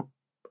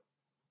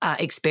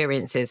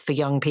 experiences for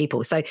young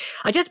people. So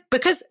I just,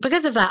 because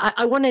of that,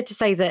 I wanted to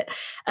say that,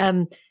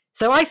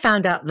 so I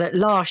found out that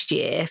last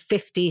year,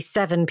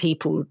 57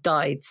 people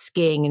died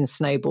skiing and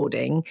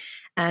snowboarding,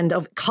 and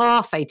of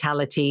car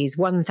fatalities,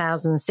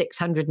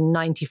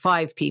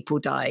 1,695 people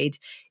died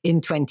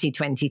in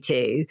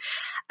 2022.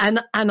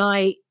 And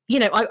I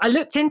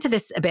looked into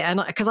this a bit,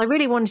 and because I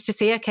really wanted to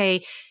see,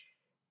 okay,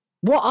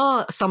 what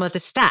are some of the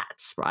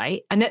stats,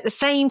 right? And at the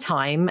same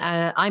time,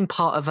 I'm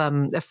part of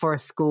a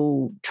forest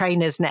school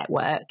trainers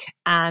network,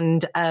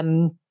 and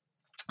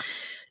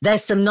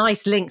there's some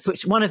nice links,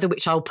 one of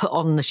which I'll put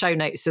on the show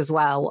notes as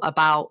well,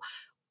 about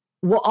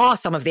what are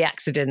some of the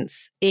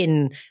accidents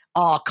in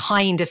our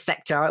kind of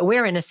sector.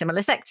 We're in a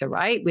similar sector,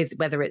 right? With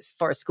whether it's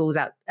forest schools,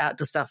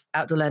 outdoor stuff,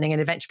 outdoor learning,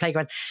 and adventure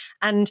playgrounds,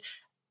 and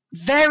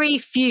very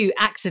few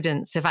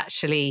accidents have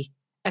actually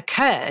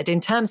occurred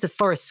in terms of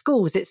forest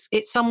schools. It's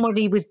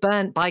somebody was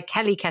burnt by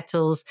Kelly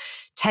kettles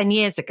 10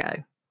 years ago.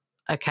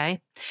 Okay.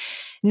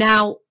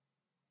 Now,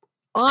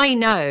 I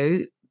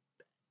know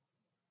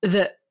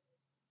that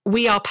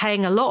we are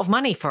paying a lot of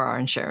money for our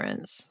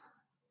insurance,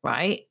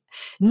 right?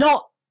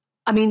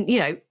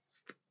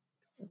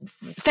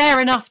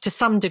 Fair enough to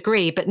some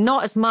degree, but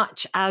not as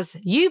much as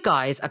you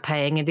guys are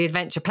paying in the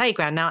adventure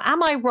playground. Now,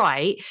 am I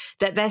right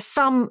that there's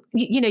some,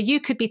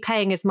 you could be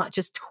paying as much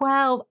as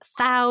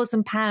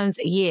 £12,000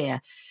 a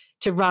year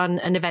to run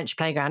an adventure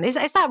playground? Is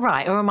that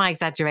right? Or am I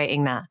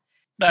exaggerating that?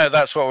 No,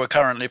 that's what we're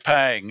currently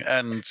paying,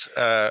 and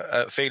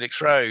at Felix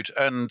Road.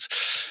 And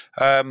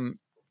I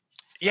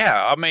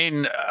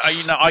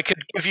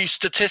could give you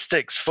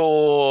statistics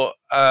for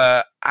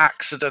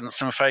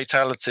accidents and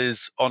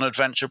fatalities on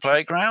adventure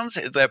playgrounds.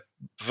 They're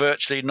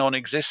virtually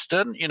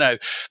non-existent.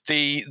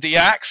 The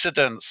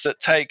accidents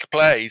that take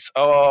place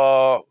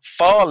are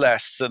far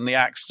less than the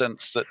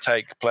accidents that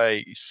take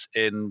place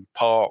in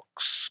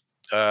parks,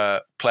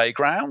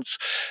 playgrounds.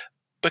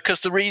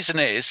 Because the reason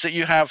is that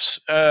you have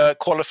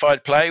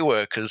qualified play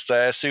workers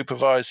there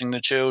supervising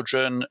the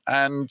children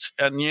and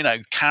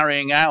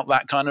carrying out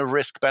that kind of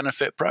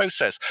risk-benefit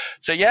process.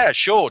 So yeah,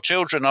 sure,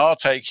 children are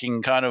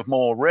taking kind of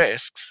more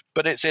risks,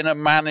 but it's in a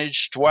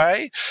managed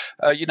way,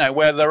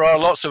 where there are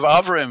lots of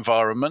other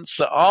environments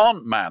that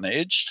aren't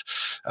managed,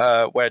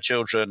 where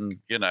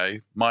children,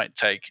 might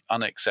take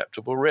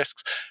unacceptable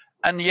risks.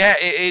 And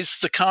yet it is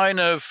the kind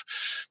of,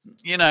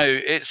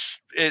 it's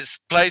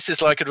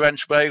places like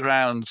adventure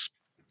playgrounds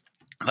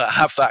that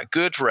have that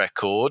good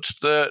record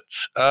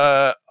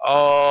that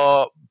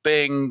are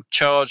being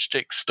charged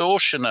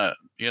extortionate,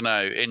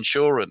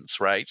 insurance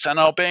rates, and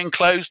are being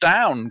closed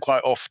down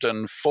quite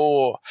often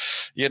for,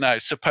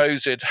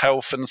 supposed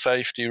health and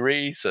safety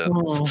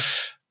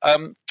reasons.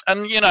 And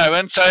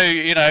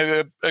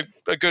so,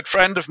 a good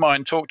friend of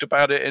mine talked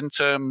about it in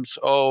terms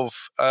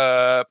of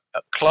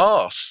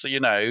class,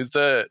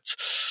 that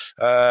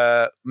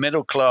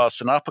middle class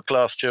and upper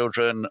class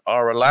children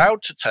are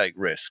allowed to take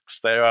risks.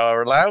 They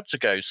are allowed to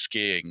go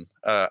skiing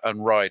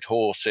and ride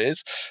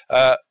horses,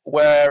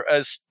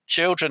 whereas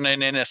children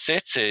in inner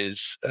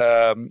cities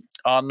are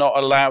not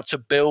allowed to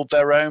build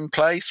their own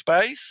play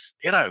space.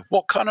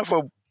 What kind of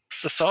a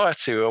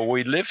society are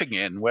we living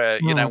in where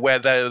where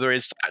there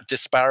is that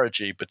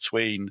disparity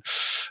between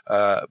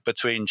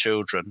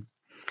children?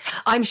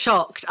 I'm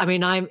shocked. I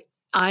mean, I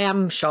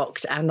am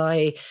shocked, and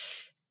I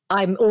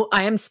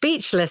am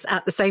speechless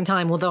at the same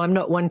time, although I'm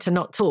not one to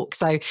not talk,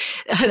 so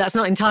that's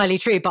not entirely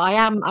true, but I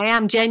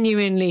am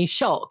genuinely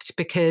shocked,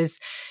 because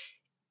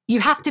you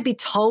have to be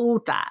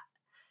told that.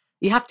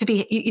 You have to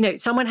be,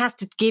 someone has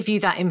to give you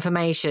that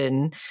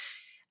information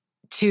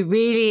to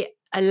really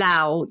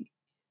allow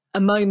a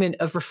moment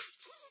of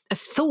a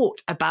thought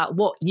about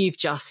what you've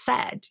just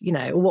said,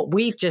 or what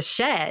we've just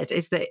shared,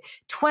 is that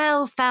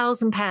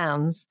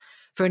 £12,000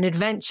 for an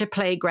adventure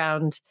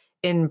playground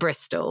in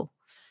Bristol.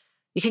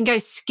 You can go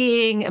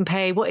skiing and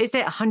pay, what is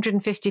it,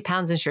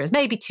 £150 insurance,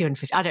 maybe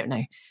 £250, I don't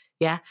know.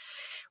 Yeah.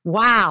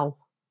 Wow.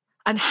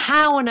 And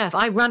how on earth,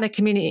 I run a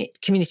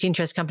community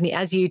interest company,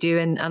 as you do,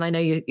 and I know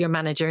you're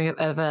manager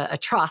of a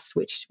trust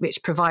which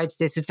provides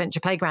this adventure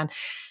playground.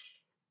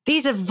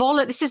 This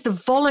is the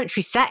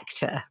voluntary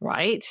sector,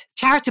 right?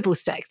 Charitable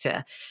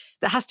sector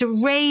that has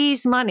to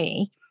raise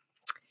money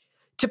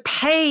to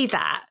pay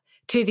that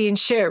to the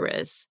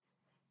insurers.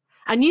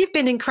 And you've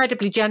been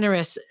incredibly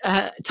generous,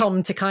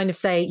 Tom, to kind of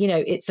say,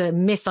 it's a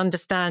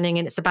misunderstanding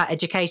and it's about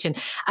education.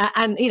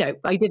 And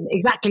I didn't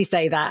exactly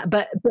say that,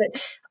 but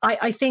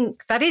I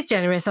think that is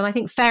generous. And I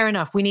think fair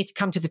enough. We need to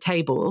come to the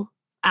table.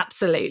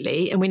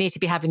 Absolutely. And we need to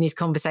be having these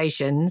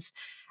conversations.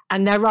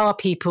 And there are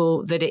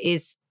people that it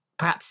is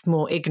perhaps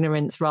more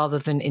ignorance rather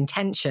than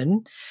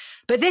intention.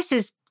 But this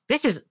is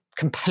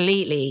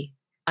completely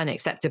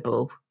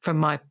unacceptable from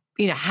my,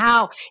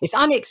 how it's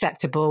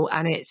unacceptable,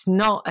 and it's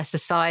not a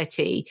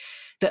society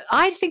that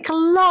I think a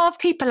lot of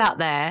people out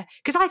there,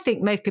 because I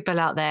think most people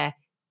out there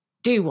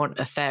do want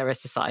a fairer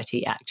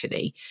society,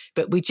 actually,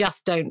 but we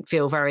just don't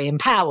feel very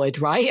empowered,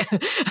 right?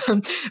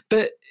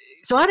 But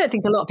so I don't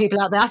think a lot of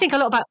people out there, I think a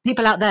lot of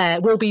people out there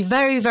will be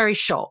very, very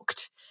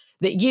shocked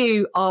that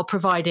you are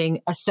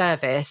providing a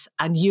service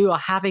and you are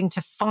having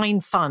to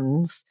find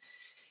funds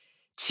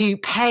to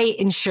pay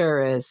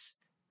insurers.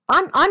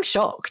 I'm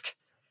shocked.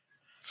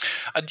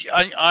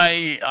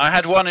 I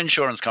had one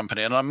insurance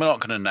company, and I'm not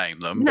going to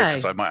name them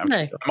because I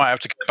might have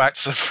to get back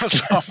to them at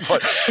some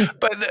point.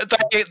 But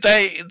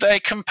they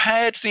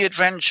compared the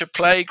adventure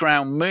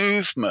playground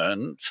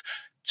movement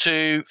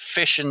to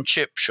fish and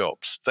chip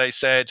shops. They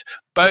said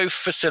both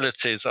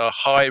facilities are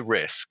high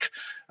risk.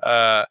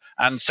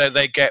 And so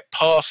they get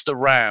passed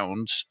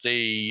around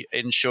the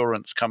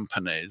insurance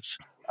companies.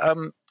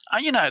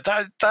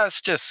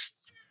 That's just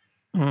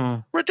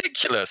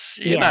ridiculous.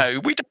 You know,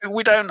 we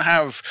don't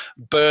have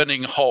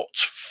burning hot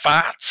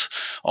fat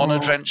on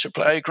adventure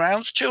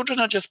playgrounds. Children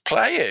are just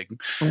playing,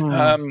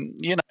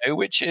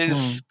 which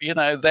is,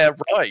 their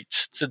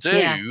right to do.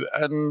 Yeah.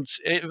 And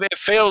it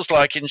feels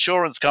like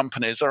insurance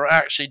companies are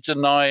actually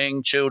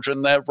denying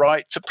children their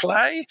right to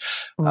play.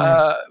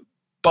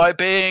 By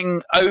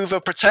being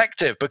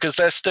overprotective, because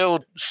they're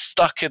still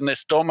stuck in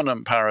this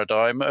dominant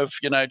paradigm of,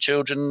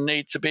 children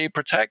need to be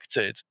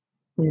protected.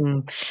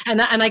 And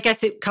I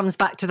guess it comes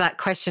back to that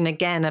question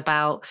again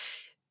about,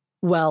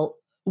 well,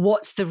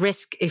 what's the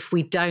risk if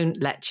we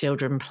don't let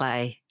children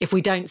play? If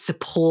we don't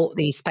support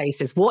these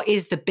spaces, what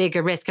is the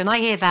bigger risk? And I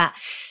hear that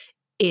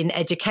in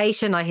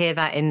education, I hear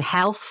that in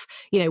health.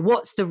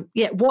 What's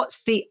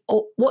the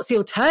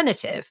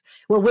alternative?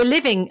 Well, we're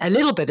living a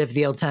little bit of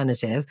the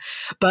alternative,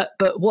 but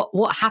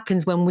what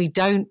happens when we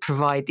don't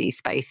provide these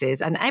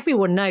spaces? And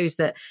everyone knows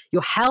that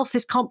your health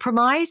is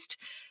compromised.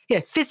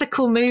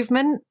 Physical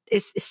movement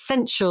is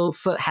essential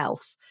for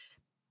health.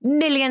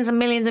 Millions and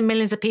millions and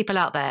millions of people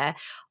out there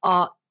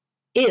are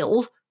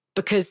ill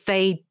because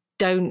they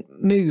don't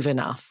move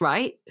enough,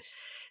 right?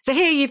 So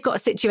here you've got a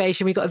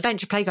situation, we've got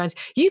adventure playgrounds.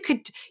 You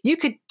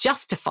could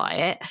justify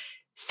it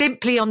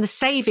simply on the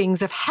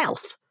savings of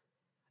health,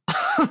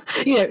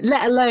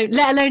 let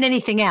alone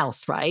anything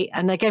else, right?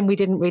 And again, we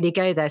didn't really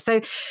go there.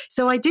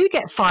 So I do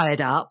get fired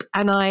up,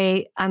 and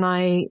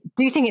I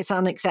do think it's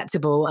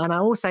unacceptable. And I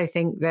also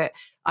think that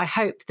I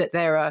hope that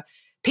there are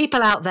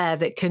people out there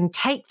that can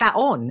take that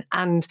on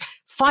and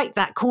fight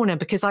that corner,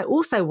 because I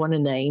also want to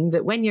name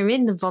that when you're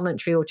in the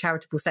voluntary or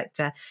charitable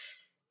sector,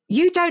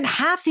 you don't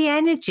have the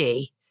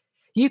energy.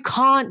 You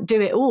can't do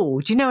it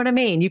all. Do you know what I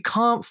mean? You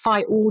can't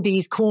fight all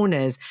these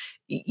corners.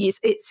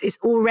 It's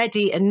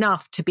already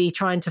enough to be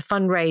trying to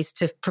fundraise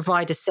to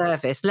provide a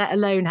service, let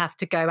alone have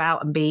to go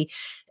out and be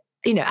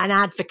and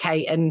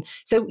advocate. And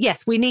so,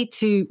 yes, we need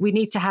to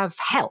have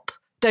help,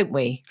 don't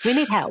we? We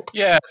need help.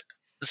 Yeah.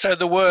 So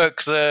the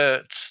work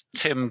that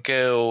Tim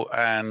Gill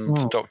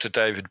and Dr.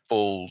 David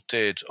Ball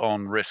did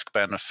on risk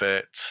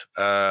benefit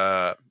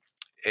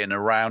in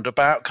around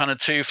about kind of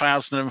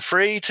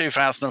 2003,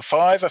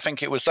 2005, I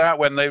think it was that,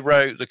 when they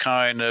wrote the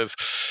kind of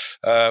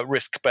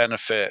risk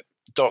benefit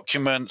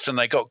documents, and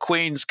they got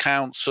Queen's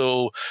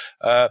Counsel.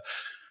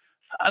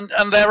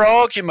 And their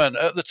argument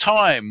at the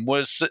time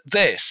was that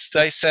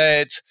they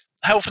said,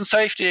 health and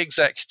safety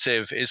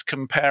executive is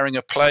comparing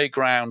a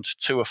playground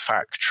to a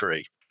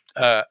factory.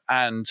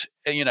 And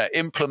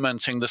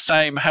implementing the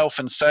same health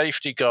and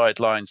safety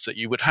guidelines that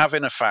you would have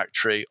in a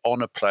factory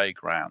on a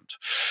playground.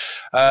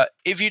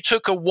 If you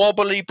took a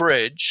wobbly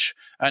bridge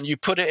and you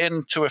put it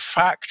into a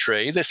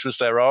factory, this was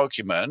their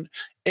argument,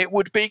 it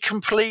would be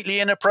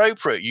completely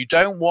inappropriate. You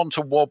don't want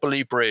a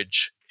wobbly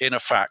bridge in a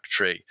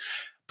factory.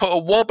 Put a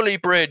wobbly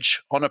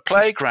bridge on a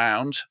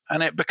playground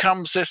and it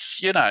becomes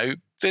this,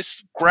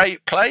 this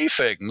great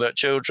plaything that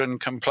children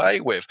can play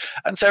with.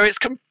 And so it's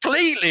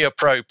completely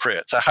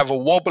appropriate to have a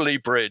wobbly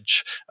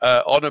bridge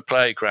on a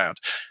playground.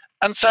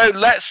 And so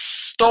let's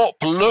stop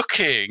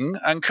looking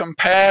and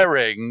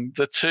comparing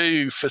the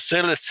two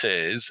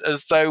facilities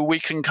as though we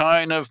can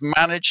kind of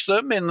manage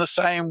them in the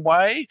same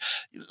way.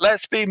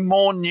 Let's be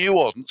more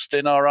nuanced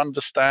in our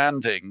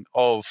understanding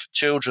of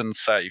children's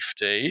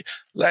safety.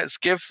 Let's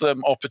give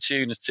them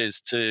opportunities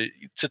to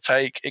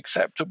take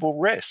acceptable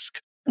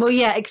risk. Well,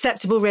 yeah,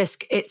 acceptable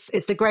risk.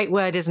 It's a great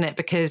word, isn't it?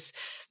 Because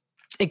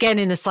again,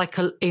 in the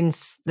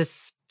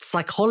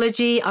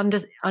psychology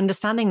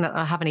understanding, that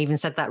I haven't even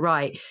said that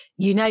right,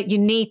 you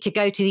need to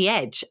go to the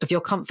edge of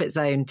your comfort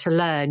zone to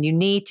learn. You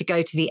need to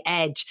go to the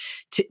edge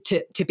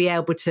to be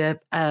able to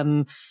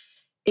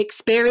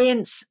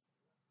experience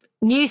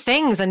new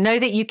things and know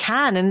that you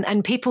can.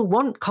 And people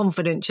want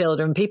confident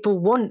children. People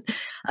want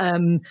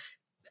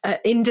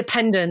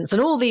independence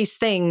and all these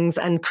things,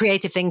 and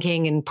creative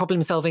thinking and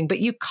problem solving, but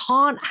you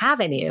can't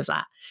have any of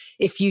that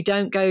if you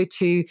don't go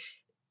to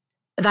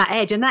that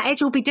edge. And that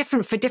edge will be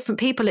different for different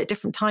people at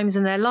different times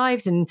in their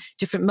lives and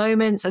different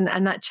moments,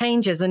 and that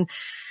changes. And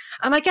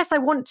I guess I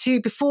want to,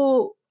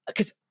 before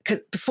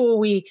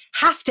we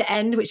have to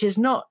end, which is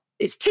not,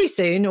 it's too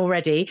soon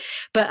already,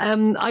 but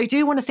I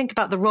do want to think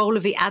about the role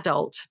of the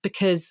adult,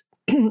 because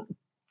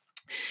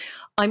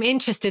I'm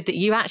interested that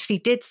you actually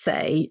did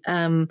say,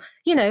 hang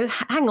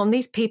on,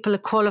 these people are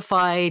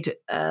qualified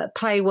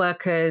play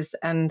workers,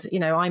 and,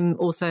 I'm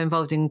also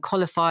involved in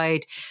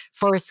qualified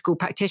forest school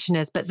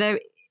practitioners. But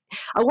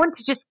I want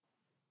to just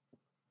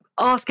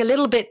ask a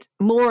little bit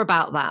more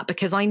about that,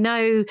 because I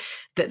know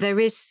that there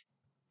is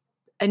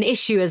an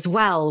issue as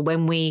well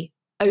when we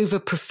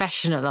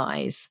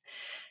over-professionalize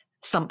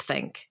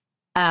something.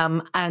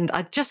 And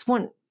I just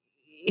want,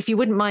 if you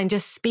wouldn't mind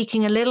just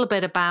speaking a little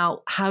bit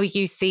about how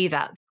you see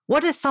that.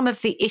 What are some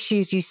of the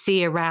issues you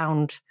see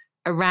around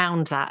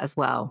that as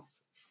well?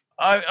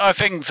 I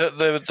think that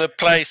the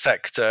play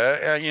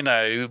sector,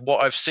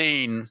 what I've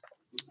seen,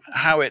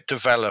 how it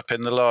developed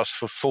in the last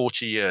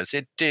 40 years,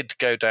 it did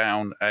go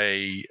down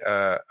a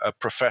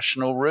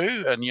professional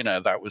route, and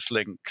that was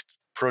linked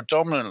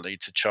predominantly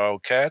to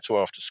childcare, to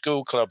after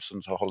school clubs,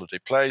 and to holiday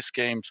play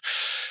schemes.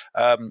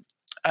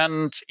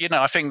 And,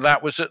 I think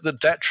that was at the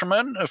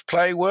detriment of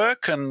play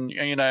work and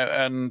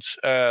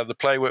the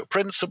play work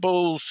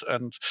principles.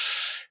 And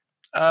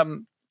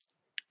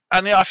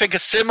I think a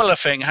similar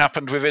thing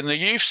happened within the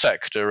youth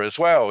sector as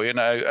well,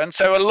 And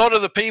so a lot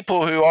of the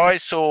people who I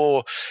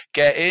saw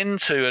get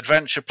into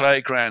adventure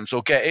playgrounds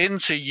or get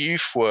into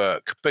youth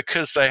work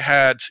because they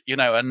had,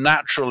 a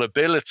natural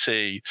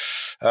ability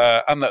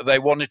and that they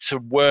wanted to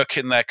work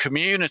in their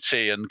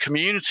community, and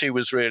community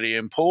was really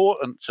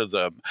important to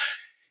them.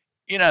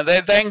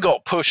 They then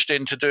got pushed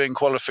into doing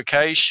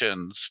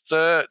qualifications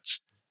that,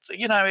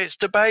 it's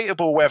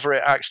debatable whether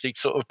it actually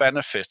sort of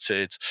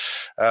benefited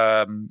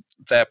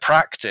their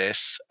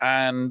practice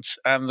and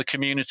the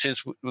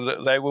communities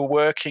that they were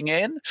working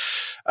in.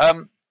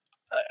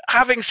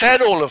 Having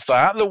said all of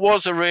that, there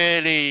was a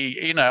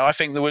really, I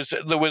think there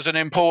was an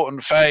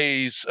important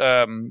phase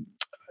under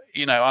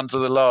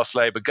the last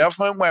Labour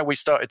government where we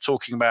started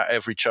talking about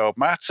Every Child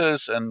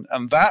Matters and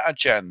that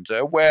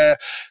agenda, where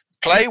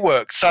play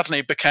work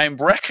suddenly became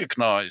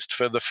recognised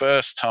for the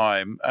first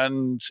time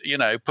and,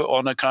 put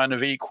on a kind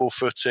of equal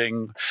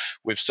footing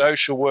with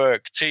social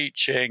work,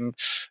 teaching,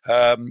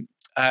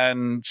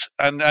 and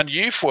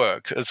youth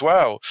work as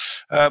well.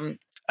 And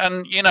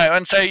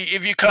so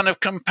if you kind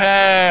of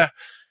compare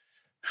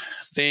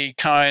the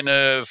kind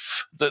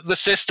of the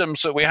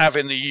systems that we have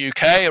in the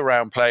UK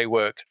around play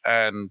work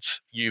and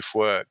youth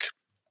work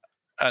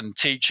and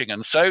teaching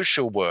and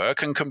social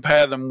work, and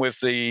compare them with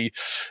the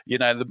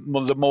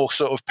more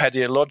sort of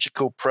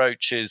pedagogical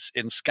approaches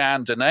in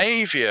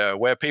Scandinavia,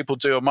 where people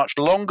do a much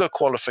longer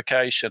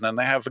qualification and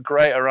they have a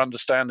greater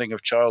understanding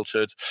of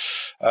childhood,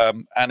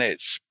 and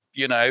it's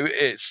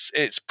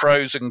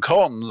pros and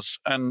cons,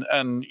 and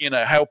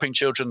helping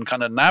children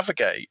kind of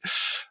navigate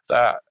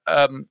that.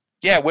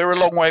 We're a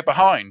long way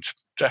behind.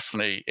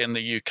 definitely in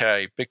the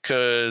UK,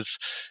 because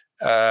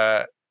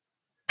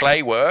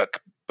play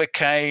work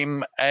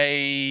became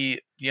a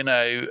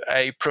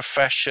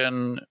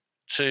profession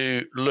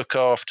to look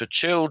after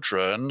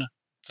children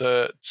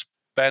that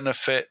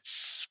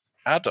benefits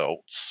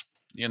adults.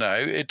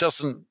 It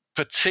doesn't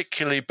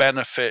particularly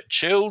benefit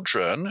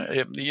children.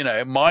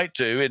 It might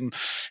do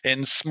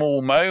in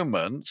small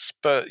moments,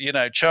 but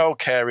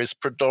childcare is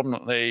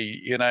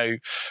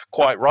predominantly,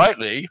 quite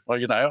rightly. Well,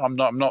 I'm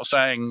not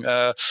saying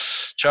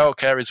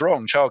childcare is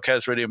wrong. Childcare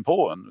is really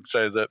important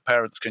so that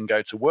parents can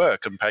go to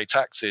work and pay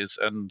taxes,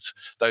 and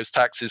those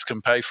taxes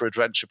can pay for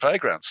adventure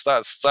playgrounds.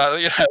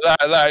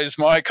 That is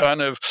my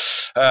kind of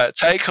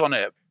take on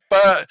it.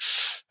 But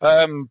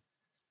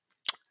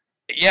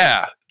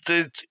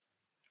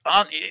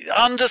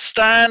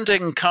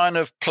understanding kind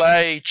of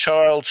play,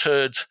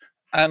 childhood,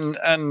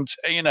 and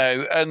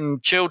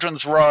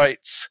children's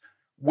rights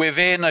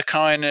within a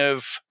kind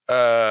of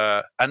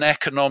an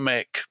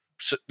economic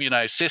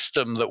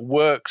system that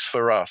works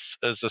for us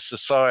as a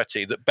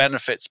society, that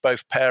benefits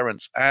both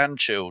parents and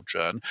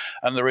children,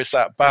 and there is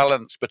that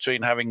balance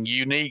between having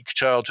unique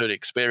childhood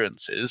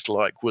experiences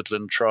like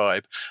Woodland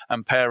Tribe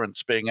and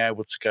parents being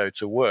able to go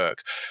to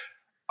work.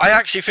 I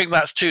actually think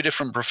that's two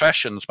different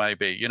professions,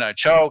 maybe.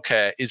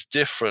 Childcare is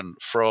different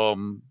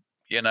from,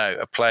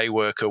 a play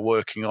worker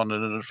working on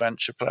an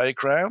adventure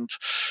playground.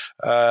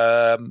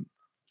 But,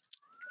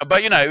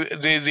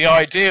 the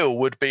ideal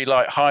would be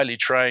like highly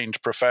trained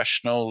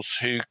professionals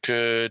who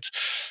could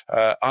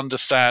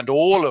understand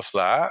all of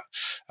that.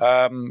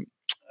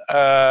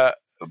 But,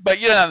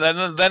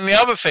 then the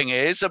other thing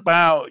is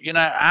about,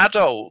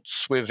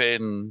 adults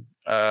within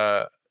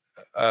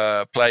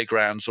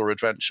playgrounds or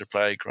adventure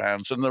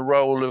playgrounds, and the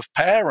role of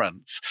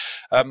parents.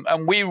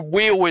 And we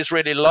always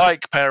really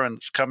like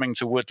parents coming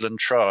to Woodland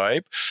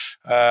Tribe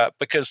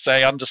because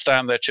they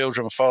understand their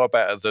children far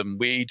better than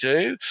we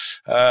do.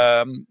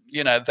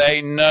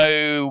 They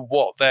know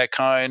what their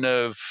kind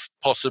of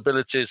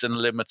possibilities and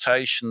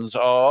limitations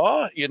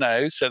are,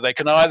 so they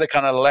can either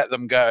kind of let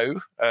them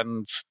go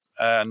and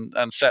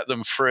set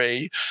them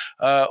free,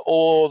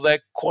 or they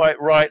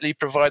quite rightly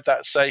provide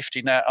that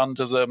safety net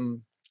under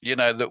them,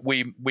 that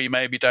we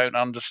maybe don't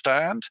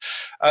understand.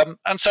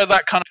 And so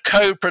that kind of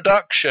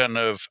co-production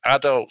of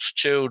adults,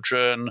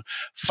 children,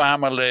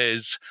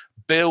 families,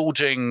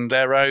 building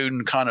their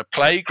own kind of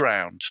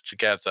playground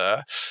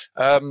together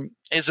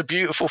is a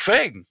beautiful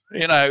thing.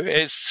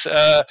 It's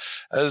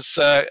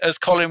as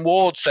Colin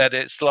Ward said,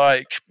 it's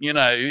like,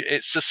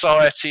 it's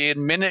society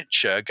in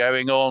miniature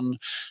going on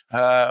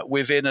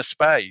within a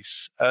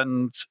space.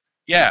 And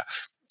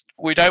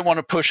we don't want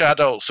to push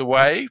adults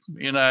away.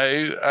 We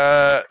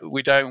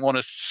don't want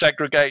to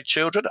segregate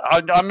children.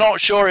 I'm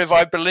not sure if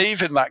I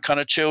believe in that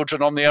kind of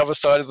children on the other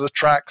side of the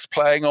tracks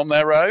playing on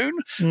their own.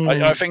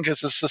 I think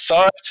as a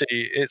society,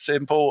 it's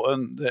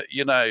important that,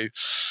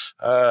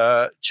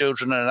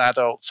 children and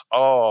adults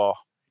are,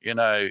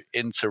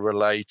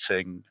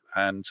 interrelating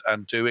and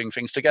doing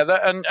things together.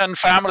 And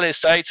families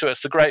say to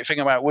us, the great thing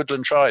about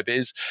Woodland Tribe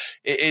is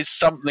it is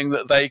something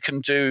that they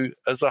can do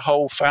as a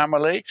whole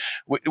family.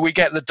 We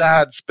get the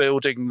dads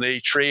building the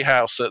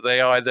treehouse that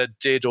they either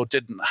did or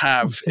didn't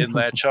have in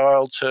their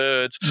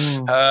childhood,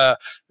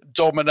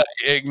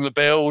 dominating the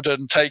build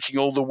and taking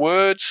all the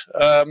wood.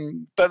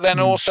 But then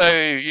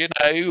also,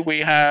 we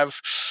have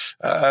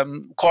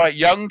quite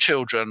young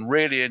children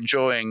really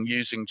enjoying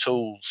using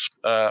tools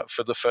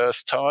for the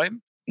first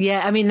time.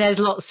 Yeah, I mean, there's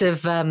lots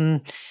of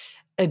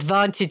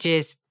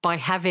advantages by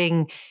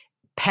having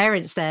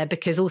parents there,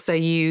 because also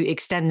you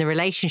extend the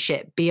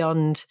relationship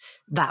beyond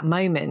that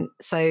moment.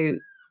 So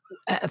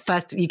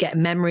first you get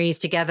memories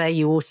together.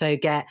 You also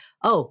get,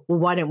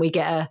 why don't we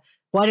go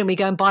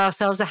and buy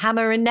ourselves a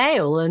hammer and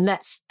nail and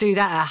let's do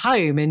that at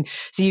home? And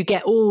so you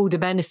get all the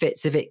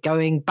benefits of it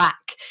going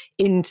back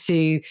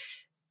into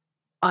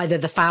either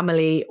the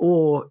family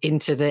or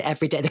into the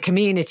everyday, the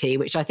community,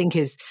 which I think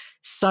is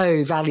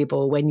so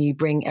valuable when you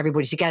bring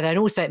everybody together. And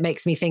also it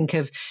makes me think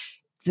of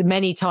the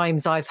many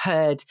times I've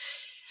heard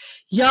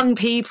young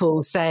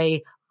people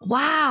say,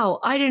 wow,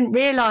 I didn't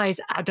realize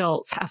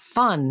adults have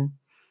fun.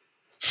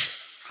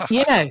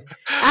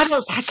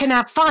 Adults can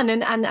have fun.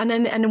 And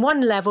on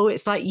one level,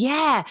 it's like,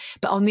 yeah.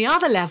 But on the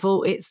other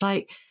level, it's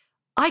like,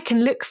 I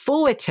can look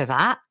forward to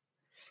that.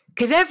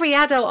 Because every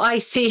adult I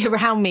see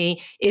around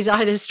me is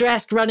either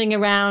stressed, running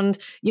around,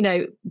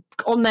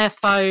 on their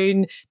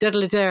phone,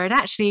 and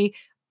actually,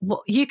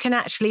 you can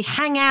actually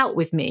hang out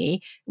with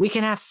me. We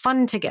can have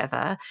fun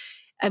together,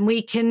 and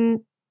we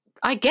can,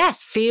 I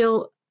guess,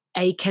 feel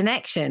a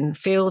connection,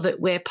 feel that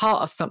we're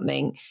part of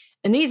something.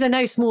 And these are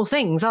no small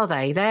things, are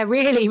they? They're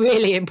really,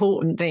 really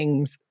important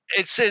things.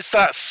 It's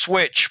that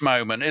switch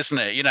moment, isn't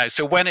it?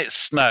 So when it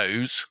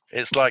snows,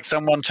 it's like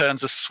someone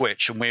turns a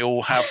switch and we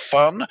all have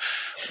fun.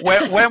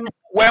 When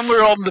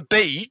we're on the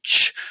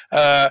beach,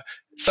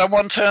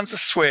 someone turns a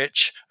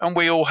switch and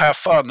we all have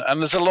fun.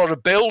 And there's a lot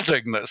of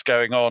building that's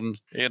going on,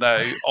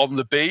 on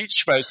the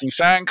beach, making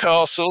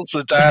sandcastles.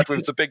 The dad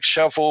with the big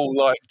shovel,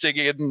 like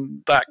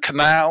digging that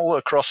canal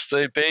across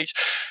the beach.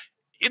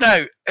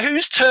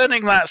 who's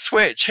turning that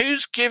switch?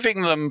 Who's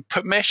giving them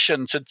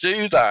permission to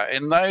do that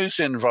in those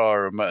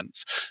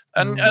environments?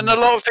 And a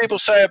lot of people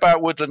say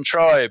about Woodland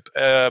Tribe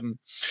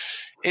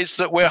is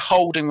that we're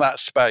holding that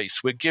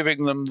space. We're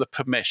giving them the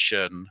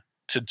permission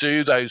to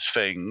do those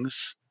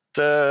things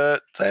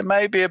that they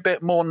may be a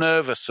bit more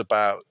nervous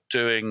about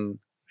doing,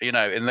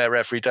 in their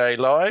everyday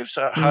lives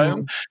at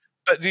home.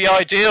 But the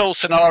ideal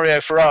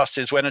scenario for us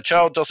is when a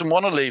child doesn't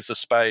want to leave the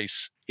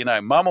space,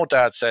 mum or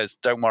dad says,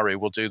 don't worry,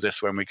 we'll do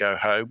this when we go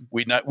home.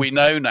 We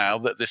know now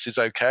that this is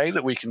okay,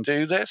 that we can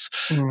do this.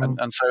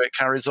 And so it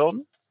carries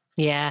on.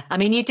 Yeah. I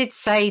mean, you did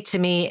say to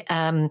me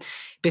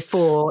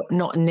before,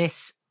 not in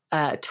this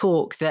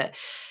talk, that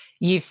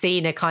you've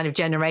seen a kind of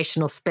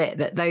generational split,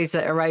 that those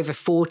that are over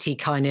 40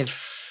 kind of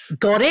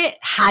got it,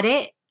 had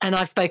it. And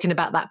I've spoken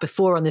about that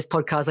before on this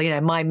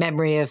podcast. My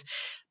memory of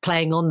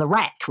playing on the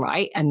Rec,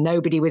 right? And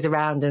nobody was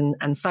around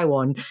and so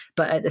on.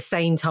 But at the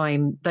same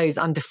time, those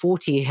under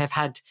 40 have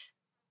had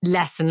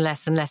less and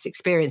less and less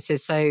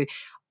experiences. So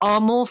are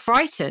more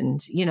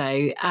frightened,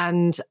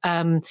 and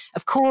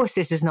of course,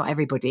 this is not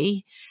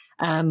everybody.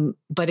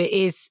 But it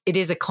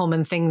is a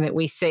common thing that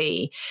we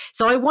see.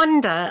 So I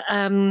wonder,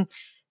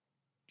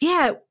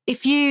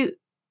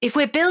 if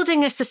we're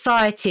building a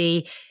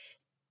society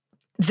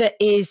that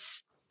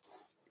is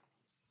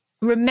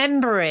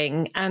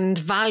remembering and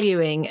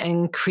valuing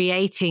and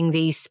creating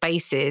these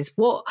spaces,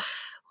 what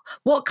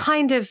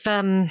kind of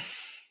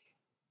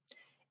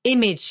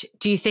image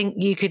do you think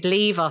you could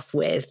leave us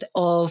with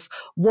of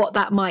what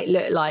that might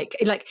look like?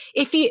 Like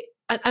if you,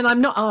 and I'm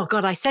not, oh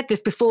God, I said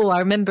this before. I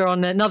remember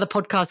on another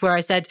podcast where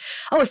I said,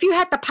 if you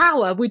had the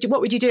power,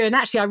 what would you do? And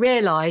actually I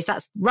realized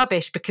that's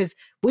rubbish, because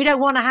we don't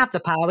want to have the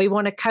power. We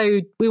want to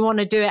code. We want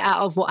to do it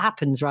out of what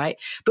happens, right?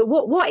 But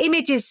what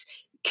images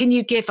can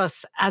you give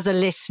us as a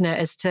listener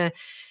as to,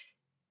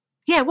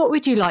 what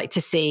would you like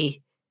to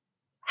see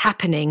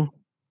happening?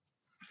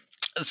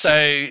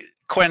 So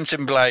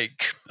Quentin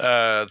Blake,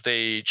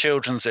 the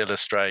children's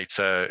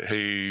illustrator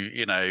who,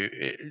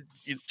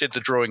 did the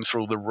drawings for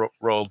all the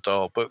Roald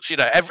Dahl books.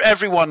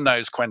 Everyone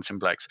knows Quentin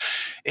Blake's.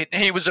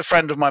 He was a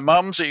friend of my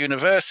mum's at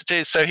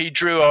university, so he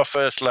drew our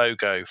first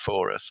logo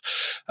for us.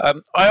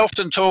 I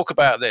often talk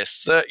about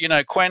this, that,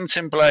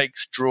 Quentin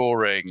Blake's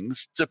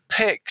drawings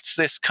depict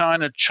this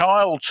kind of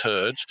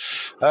childhood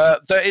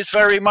that is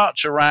very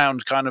much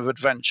around kind of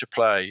adventure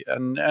play.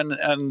 And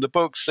the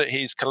books that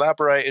he's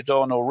collaborated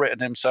on or written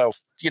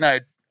himself,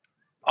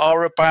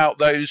 are about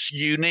those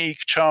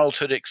unique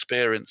childhood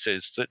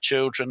experiences that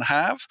children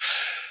have.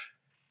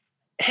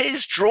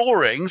 His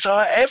drawings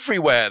are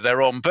everywhere.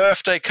 They're on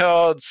birthday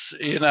cards.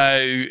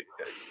 If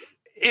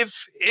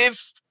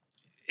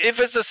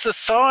as a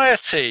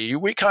society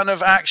we kind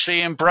of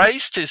actually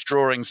embraced his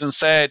drawings and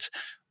said,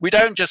 we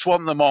don't just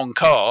want them on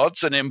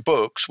cards and in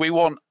books, we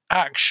want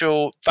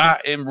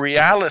that in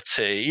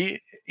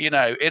reality, in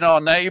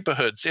our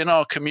neighborhoods, in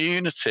our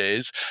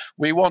communities,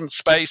 we want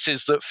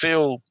spaces that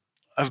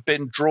have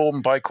been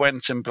drawn by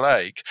Quentin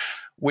Blake,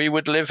 we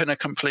would live in a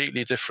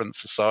completely different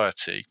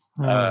society.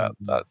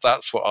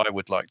 That's what I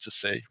would like to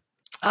see.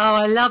 Oh,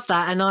 I love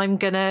that. And I'm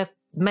going to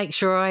make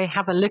sure I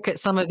have a look at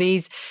some of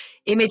these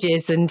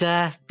images. And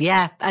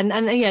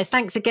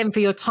thanks again for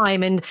your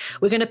time. And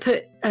we're going to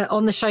put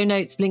on the show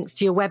notes links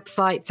to your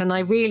websites. And I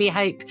really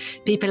hope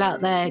people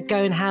out there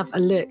go and have a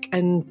look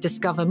and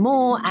discover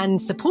more and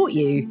support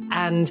you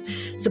and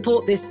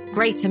support this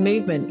greater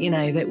movement,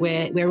 that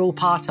we're all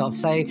part of.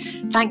 So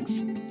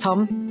thanks,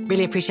 Tom.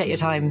 Really appreciate your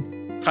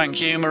time.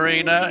 Thank you,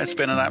 Marina. It's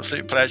been an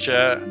absolute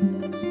pleasure.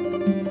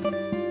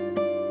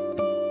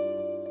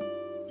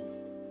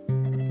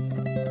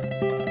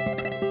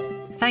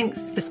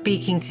 Thanks for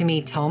speaking to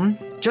me, Tom.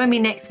 Join me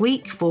next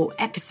week for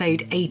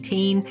episode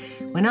 18,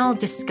 when I'll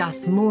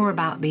discuss more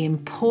about the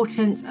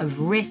importance of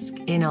risk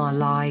in our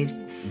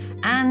lives,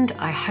 and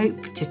I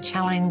hope to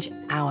challenge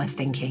our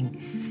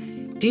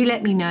thinking. Do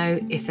let me know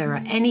if there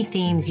are any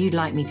themes you'd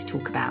like me to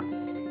talk about.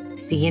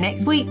 See you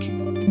next week.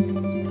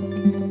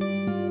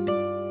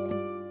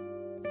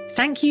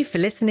 Thank you for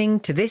listening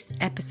to this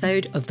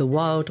episode of the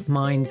Wild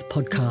Minds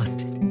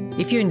podcast.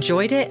 If you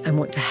enjoyed it and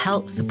want to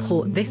help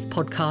support this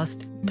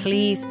podcast,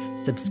 please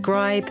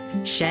subscribe,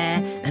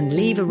 share, and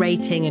leave a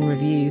rating and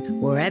review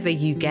wherever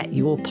you get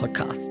your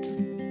podcasts.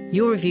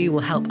 Your review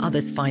will help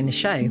others find the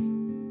show.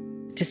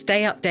 To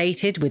stay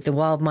updated with the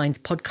Wild Minds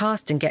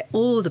podcast and get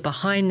all the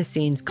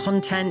behind-the-scenes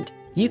content,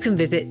 you can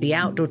visit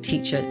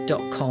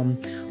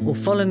theoutdoorteacher.com or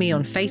follow me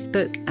on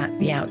Facebook at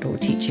The Outdoor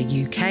Teacher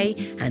UK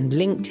and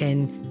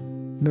LinkedIn,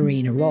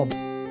 Marina Robb.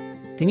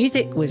 The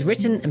music was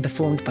written and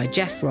performed by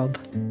Jeff Robb.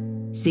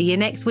 See you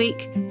next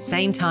week,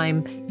 same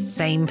time,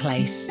 same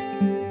place.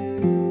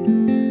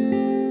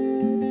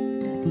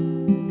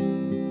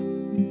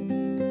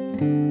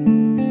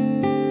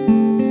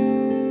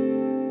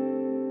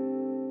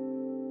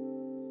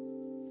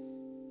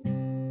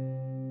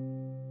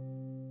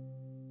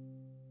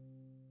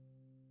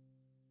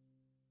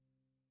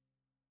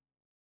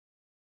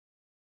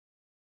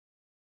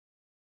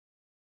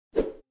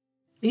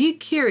 Are you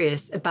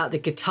curious about the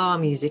guitar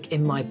music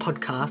in my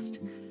podcast?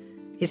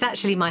 It's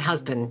actually my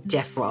husband,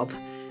 Jeff Robb.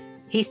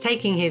 He's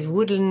taking his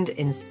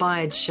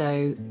woodland-inspired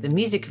show, The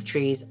Music of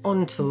Trees,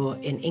 on tour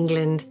in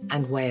England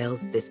and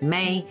Wales this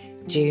May,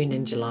 June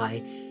and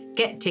July.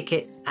 Get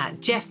tickets at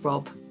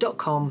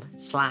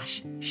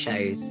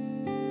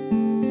jeffrobb.com/shows.